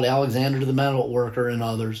call out Alexander the metal worker and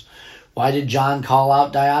others? Why did John call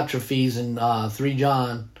out Diotrephes in 3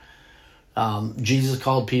 John? Jesus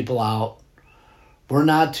called people out. We're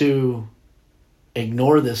not to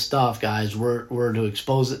ignore this stuff, guys. We're to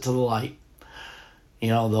expose it to the light.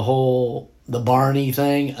 The Barney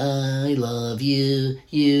thing, I love you,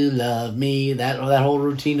 you love me, that whole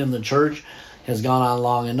routine in the church has gone on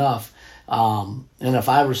long enough. And if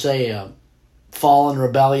I were, say, a fallen,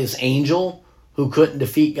 rebellious angel who couldn't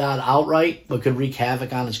defeat God outright but could wreak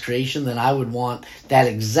havoc on his creation, then I would want that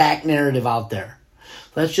exact narrative out there.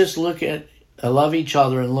 Let's just love each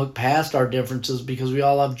other and look past our differences because we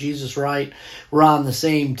all love Jesus, right? We're on the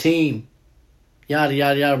same team. Yada,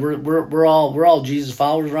 yada, yada. We're all Jesus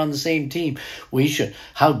followers. We're on the same team. We should.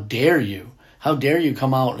 How dare you? How dare you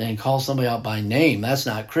come out and call somebody out by name? That's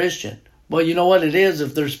not Christian. Well, you know what it is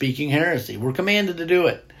if they're speaking heresy. We're commanded to do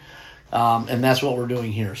it. And that's what we're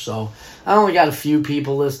doing here. So I only got a few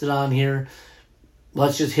people listed on here.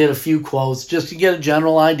 Let's just hit a few quotes just to get a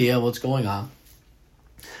general idea of what's going on.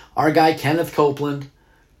 Our guy Kenneth Copeland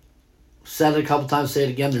said it a couple times, say it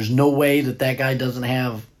again. There's no way that guy doesn't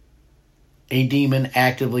have a demon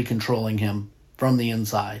actively controlling him from the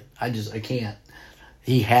inside. I can't.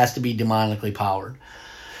 He has to be demonically powered.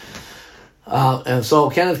 And so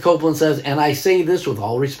Kenneth Copeland says, and I say this with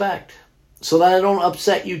all respect, so that I don't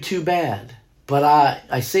upset you too bad. But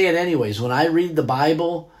I say it anyways. When I read the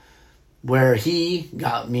Bible where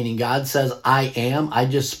God, meaning God, says, I am, I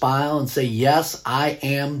just smile and say, yes, I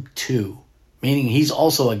am too. Meaning he's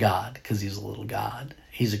also a God, because he's a little God.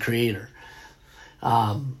 He's a creator.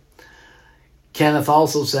 Kenneth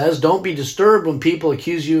also says, don't be disturbed when people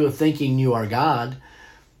accuse you of thinking you are God.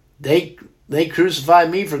 They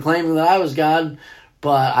crucified me for claiming that I was God,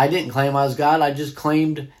 but I didn't claim I was God. I just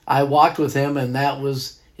claimed I walked with him, and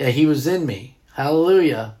he was in me.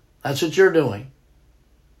 Hallelujah. That's what you're doing.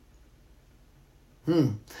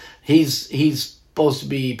 He's supposed to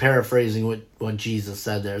be paraphrasing what Jesus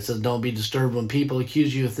said there. It says, don't be disturbed when people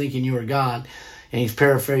accuse you of thinking you are God. And he's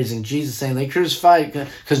paraphrasing Jesus, saying they crucified,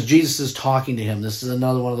 because Jesus is talking to him. This is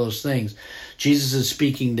another one of those things. Jesus is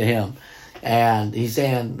speaking to him. And he's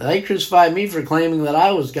saying, they crucified me for claiming that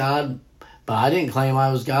I was God, but I didn't claim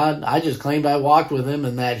I was God. I just claimed I walked with him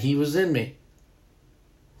and that he was in me.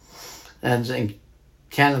 And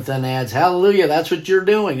Kenneth then adds, hallelujah, that's what you're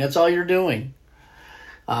doing. That's all you're doing.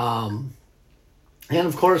 And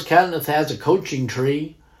of course, Kenneth has a coaching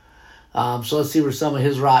tree. So let's see where some of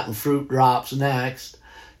his rotten fruit drops next.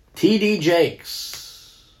 T.D.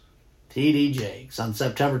 Jakes. T.D. Jakes. On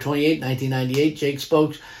September 28, 1998, Jakes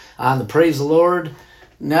spoke on the Praise the Lord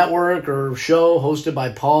network or show hosted by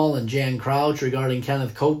Paul and Jan Crouch regarding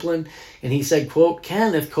Kenneth Copeland. And he said, quote,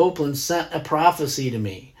 Kenneth Copeland sent a prophecy to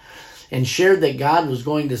me and shared that God was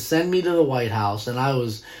going to send me to the White House. And I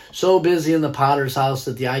was so busy in the Potter's house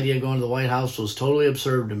that the idea of going to the White House was totally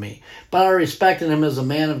absurd to me. But I respected him as a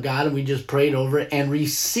man of God, and we just prayed over it and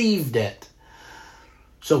received it.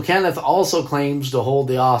 So Kenneth also claims to hold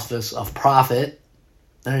the office of prophet.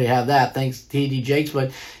 There you have that. Thanks, T.D. Jakes.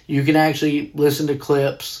 But you can actually listen to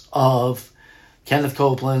clips of Kenneth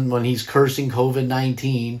Copeland when he's cursing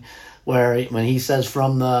COVID-19, where when he says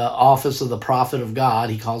from the office of the prophet of God,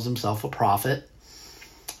 he calls himself a prophet.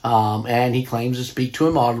 And he claims to speak to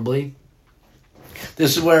him audibly.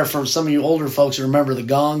 This is where, for some of you older folks who remember the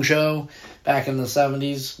Gong Show back in the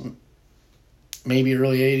 70s, maybe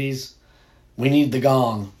early 80s, we need the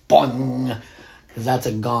gong. Bong! Because that's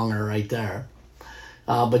a gonger right there.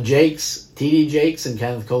 But Jakes, T.D. Jakes and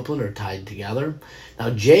Kenneth Copeland are tied together. Now,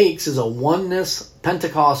 Jakes is a oneness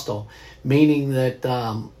Pentecostal, meaning that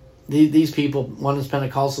these people, oneness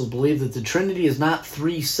Pentecostals, believe that the Trinity is not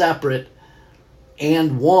three separate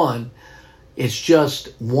and one. It's just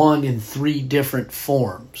one in three different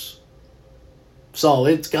forms. So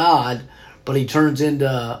it's God, but he turns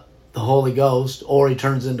into the Holy Ghost, or he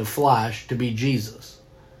turns into flesh to be Jesus.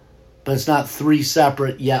 But it's not three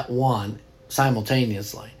separate yet one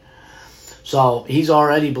simultaneously. So he's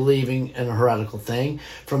already believing in a heretical thing.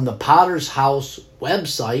 From the Potter's House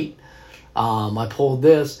website, I pulled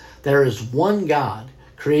this. There is one God,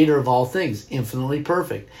 creator of all things, infinitely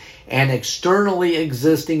perfect, and externally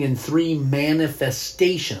existing in three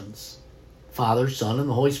manifestations: Father, Son, and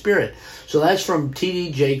the Holy Spirit. So that's from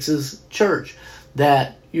T.D. Jakes' church,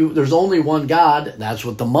 that there's only one God. That's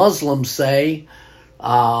what the Muslims say.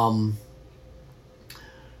 Now,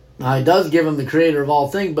 he does give him the creator of all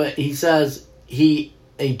things, but he says he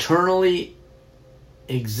eternally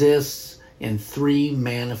exists in three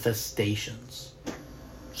manifestations.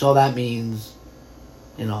 So that means,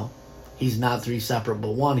 he's not three separate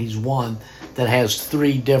but one. He's one that has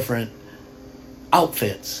three different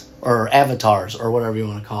outfits or avatars or whatever you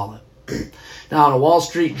want to call it. Now, in a Wall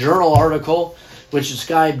Street Journal article, which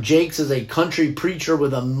described Jakes as a country preacher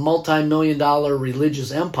with a multi-million-dollar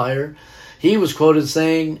religious empire, he was quoted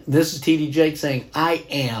saying, this is T.D. Jakes saying, I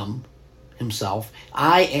am himself.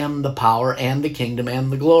 I am the power and the kingdom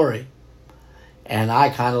and the glory. And I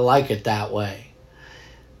kind of like it that way.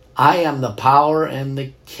 I am the power and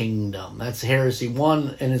the kingdom. That's heresy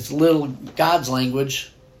 1 in its little God's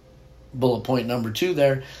language. Bullet point number 2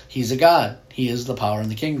 there. He's a God. He is the power and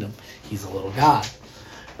the kingdom. He's a little God.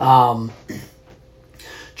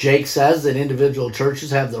 Jake says that individual churches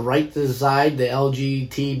have the right to decide the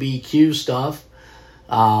LGBTQ stuff,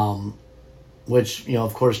 which,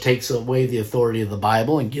 of course, takes away the authority of the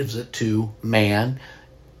Bible and gives it to man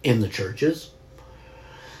in the churches.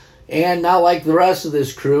 And now, like the rest of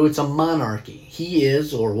this crew, it's a monarchy. He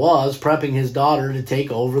is, or was, prepping his daughter to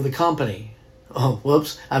take over the company.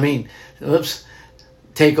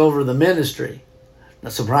 Take over the ministry. Now,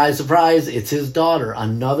 surprise, surprise, it's his daughter,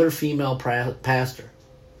 another female pastor.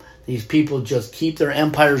 These people just keep their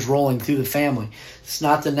empires rolling through the family. It's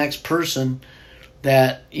not the next person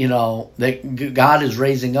that, that God is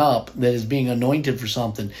raising up that is being anointed for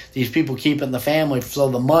something. These people keep it in the family so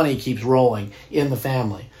the money keeps rolling in the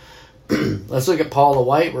family. Let's look at Paula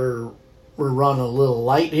White. We're running a little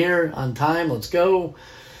light here on time. Let's go.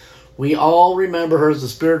 We all remember her as the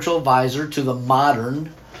spiritual advisor to the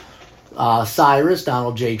modern Cyrus,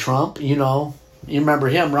 Donald J. Trump. You remember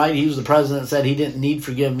him, right? He was the president that said he didn't need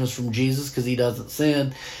forgiveness from Jesus because he doesn't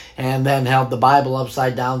sin, and then held the Bible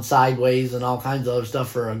upside down, sideways, and all kinds of other stuff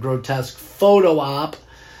for a grotesque photo op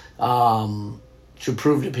to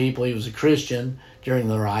prove to people he was a Christian during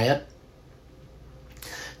the riot.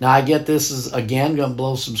 Now, I get this is, again, going to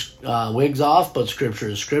blow some wigs off, but Scripture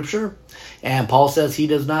is Scripture. And Paul says he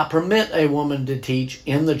does not permit a woman to teach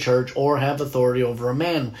in the church or have authority over a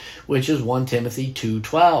man, which is 1 Timothy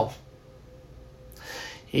 2:12.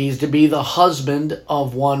 He's to be the husband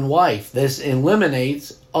of one wife. This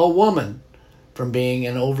eliminates a woman from being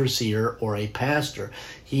an overseer or a pastor.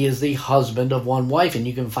 He is the husband of one wife, and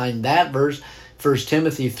you can find that verse 1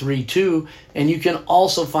 Timothy 3:2, and you can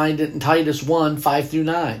also find it in Titus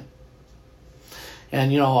 1:5-9.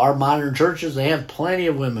 And, our modern churches, they have plenty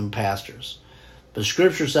of women pastors. But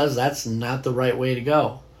Scripture says that's not the right way to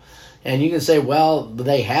go. And you can say, well,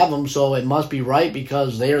 they have them, so it must be right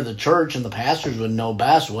because they are the church and the pastors would know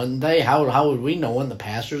best, wouldn't they? How would we know when the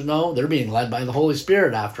pastors know? They're being led by the Holy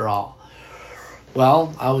Spirit, after all.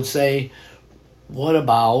 Well, I would say, what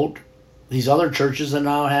about these other churches that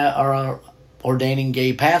now are ordaining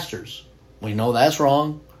gay pastors? We know that's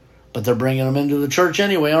wrong, but they're bringing them into the church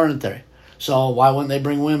anyway, aren't they? So why wouldn't they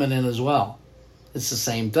bring women in as well? It's the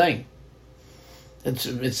same thing. It's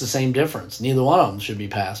the same difference. Neither one of them should be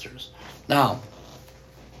pastors. Now,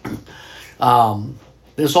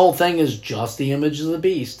 this whole thing is just the image of the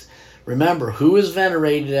beast. Remember, who is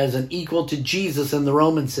venerated as an equal to Jesus in the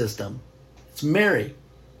Roman system? It's Mary.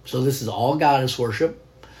 So this is all goddess worship.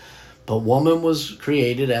 But woman was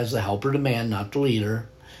created as the helper to man, not the leader.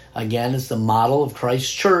 Again, it's the model of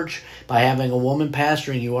Christ's church. By having a woman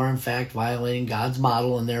pastoring, you are in fact violating God's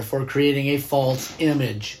model and therefore creating a false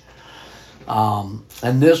image.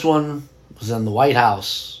 And this one was in the White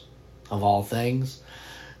House, of all things.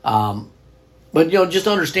 But, just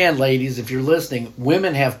understand, ladies, if you're listening,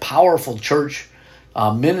 women have powerful church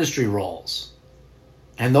ministry roles.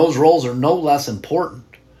 And those roles are no less important.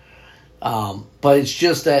 But it's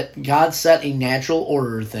just that God set a natural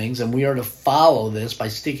order of things, and we are to follow this by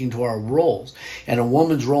sticking to our roles. And a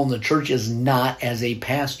woman's role in the church is not as a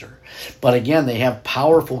pastor. But again, they have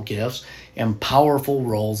powerful gifts and powerful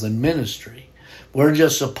roles in ministry. We're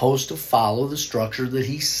just supposed to follow the structure that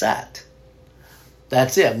he set.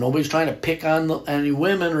 That's it. Nobody's trying to pick on any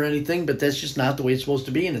women or anything, but that's just not the way it's supposed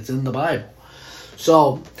to be, and it's in the Bible.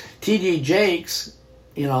 So, T.D. Jakes,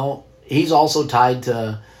 he's also tied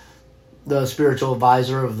to the spiritual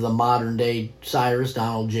advisor of the modern day Cyrus,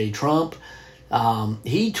 Donald J. Trump.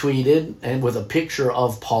 He tweeted, and with a picture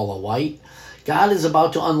of Paula White, God is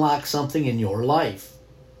about to unlock something in your life.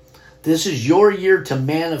 This is your year to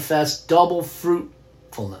manifest double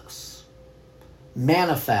fruitfulness.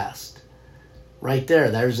 Manifest. Right there.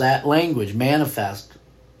 There's that language. Manifest.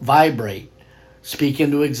 Vibrate. Speak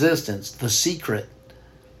into existence. The secret.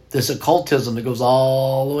 This occultism that goes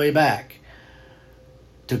all the way back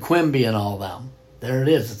to Quimby and all them. There it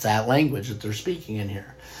is. It's that language that they're speaking in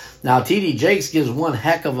here. Now, T.D. Jakes gives one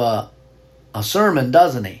heck of a sermon,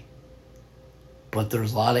 doesn't he? But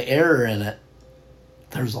there's a lot of error in it.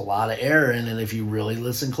 There's a lot of error in it if you really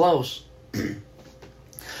listen close.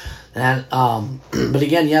 And but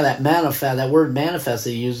again, that word manifest that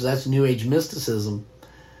he uses, that's New Age mysticism.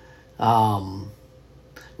 Now,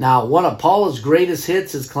 one of Paula's greatest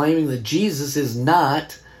hits is claiming that Jesus is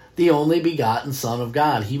not the only begotten Son of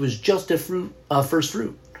God. He was just a first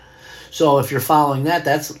fruit. So if you're following that,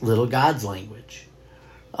 that's little God's language.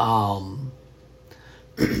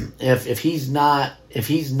 If he's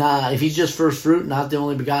just first fruit, not the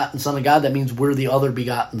only begotten Son of God, that means we're the other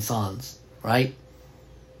begotten sons, right?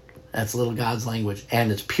 That's little God's language,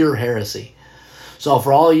 and it's pure heresy. So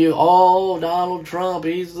for all you, Donald Trump,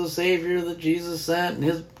 he's the Savior that Jesus sent, and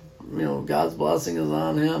his, God's blessing is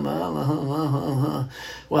on him.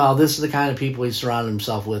 Well, this is the kind of people he surrounded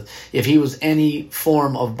himself with. If he was any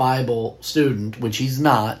form of Bible student, which he's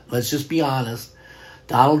not, let's just be honest,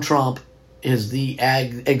 Donald Trump is the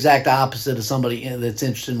exact opposite of somebody that's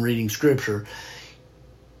interested in reading Scripture.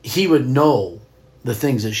 He would know the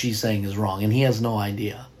things that she's saying is wrong, and he has no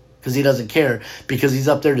idea because he doesn't care, because he's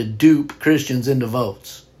up there to dupe Christians into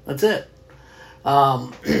votes. That's it.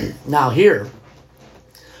 Now here,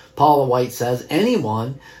 Paula White says,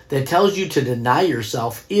 anyone that tells you to deny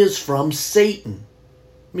yourself is from Satan.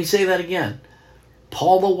 Let me say that again.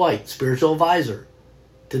 Paula White, spiritual advisor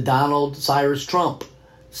to Donald Cyrus Trump,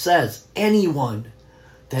 says anyone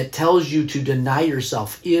that tells you to deny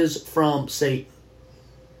yourself is from Satan.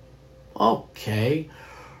 Okay,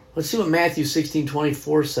 let's see what Matthew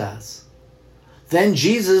 16:24 says. Then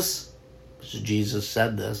Jesus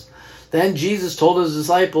said this, then Jesus told his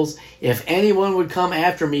disciples, if anyone would come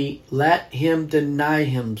after me, let him deny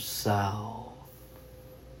himself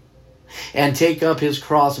and take up his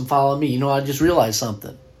cross and follow me. You know, I just realized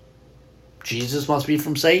something. Jesus must be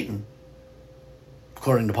from Satan,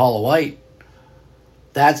 according to Paula White.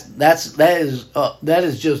 That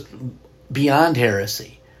is just beyond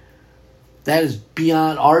heresy. That is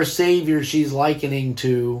beyond our Savior. She's likening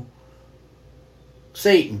to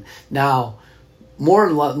Satan. Now, more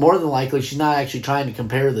than likely, she's not actually trying to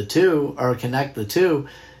compare the two or connect the two.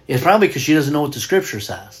 It's probably because she doesn't know what the Scripture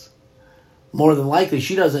says. More than likely,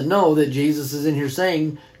 she doesn't know that Jesus is in here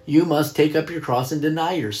saying, you must take up your cross and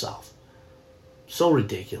deny yourself. So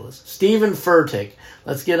ridiculous. Stephen Furtick.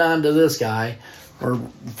 Let's get on to this guy. Or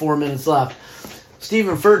 4 minutes left.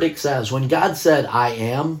 Stephen Furtick says, when God said, I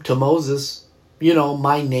am, to Moses, you know,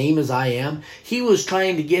 my name is I am, he was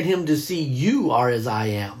trying to get him to see you are as I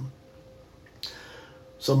am.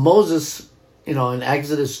 So Moses, you know, in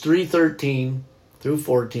Exodus 3:13 through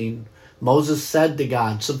 14, Moses said to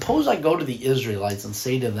God, suppose I go to the Israelites and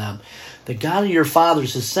say to them, the God of your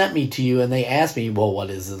fathers has sent me to you, and they ask me, well,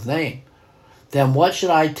 what is his name? Then what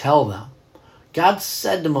should I tell them? God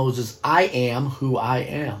said to Moses, I am who I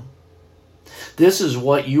am. This is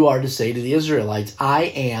what you are to say to the Israelites. I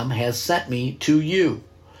am has sent me to you.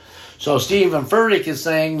 So Stephen Furtick is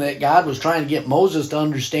saying that God was trying to get Moses to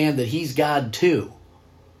understand that he's God too.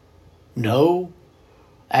 No.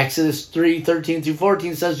 Exodus 3:13 through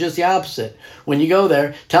 14 says just the opposite. When you go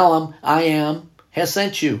there, tell them, I am has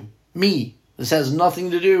sent you. Me. This has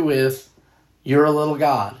nothing to do with you're a little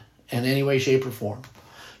God in any way, shape, or form.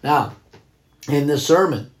 Now, in this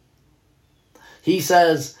sermon, he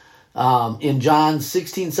says in John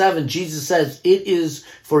 16:7, Jesus says, it is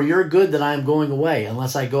for your good that I am going away.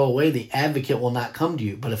 Unless I go away, the advocate will not come to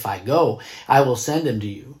you. But if I go, I will send him to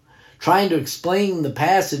you. Trying to explain the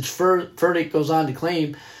passage, Furtick goes on to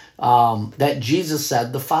claim that Jesus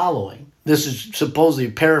said the following. This is supposedly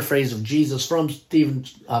a paraphrase of Jesus from Stephen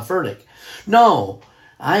Furtick. No,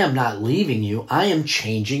 I am not leaving you. I am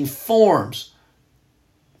changing forms.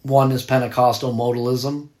 One is Pentecostal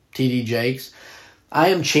modalism, T.D. Jakes. I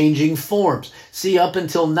am changing forms. See, up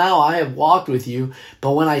until now I have walked with you,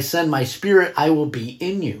 but when I send my Spirit, I will be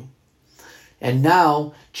in you. And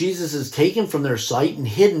now Jesus is taken from their sight and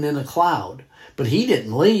hidden in a cloud. But he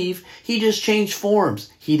didn't leave. He just changed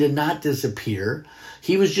forms. He did not disappear.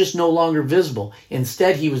 He was just no longer visible.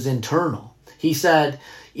 Instead, he was internal. He said,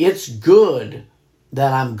 it's good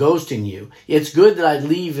that I'm ghosting you. It's good that I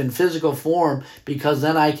leave in physical form because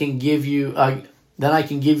then I can give you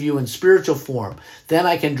in spiritual form. Then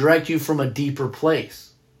I can direct you from a deeper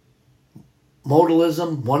place.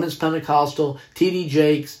 Modalism, one is Pentecostal, T.D.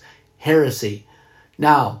 Jakes, heresy.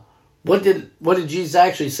 Now, what did Jesus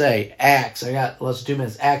actually say? Acts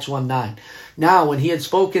 1:9. Now, when he had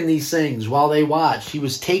spoken these things, while they watched, he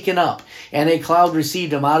was taken up, and a cloud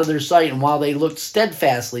received him out of their sight. And while they looked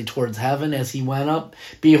steadfastly towards heaven as he went up,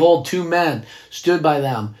 behold, two men stood by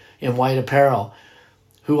them in white apparel,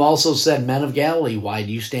 who also said, Men of Galilee, why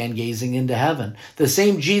do you stand gazing into heaven? The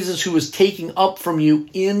same Jesus who was taking up from you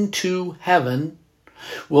into heaven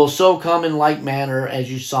will so come in like manner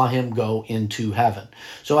as you saw him go into heaven.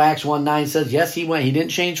 So Acts 1:9 says, yes, he went. He didn't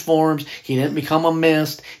change forms. He didn't become a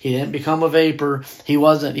mist. He didn't become a vapor. He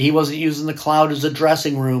wasn't using the cloud as a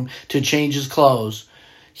dressing room to change his clothes.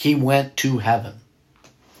 He went to heaven.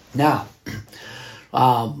 Now,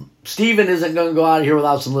 Stephen isn't going to go out of here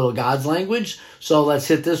without some little God's language. So let's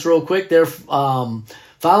hit this real quick.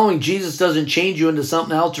 Following Jesus doesn't change you into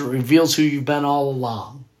something else. It reveals who you've been all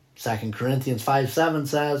along. 2 Corinthians 5:7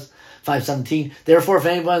 says, 5:17, therefore, if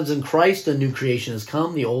anyone's in Christ, a new creation has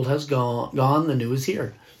come. The old has gone, the new is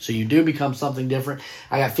here. So you do become something different.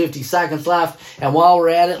 I got 50 seconds left. And while we're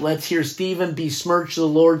at it, let's hear Stephen besmirch the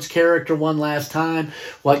Lord's character one last time.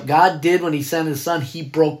 What God did when he sent his son, he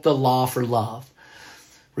broke the law for love.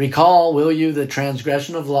 Recall, will you, the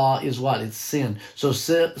transgression of law is what? It's sin. So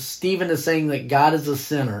Stephen is saying that God is a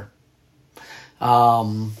sinner.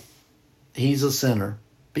 He's a sinner.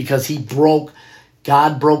 Because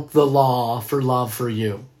God broke the law for love for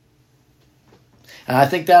you. And I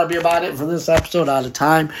think that'll be about it for this episode. Out of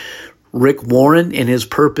time. Rick Warren and his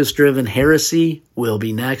purpose-driven heresy will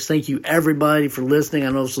be next. Thank you, everybody, for listening. I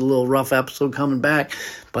know it's a little rough episode coming back,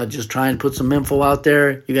 but just trying to put some info out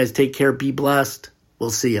there. You guys take care. Be blessed. We'll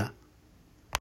see ya.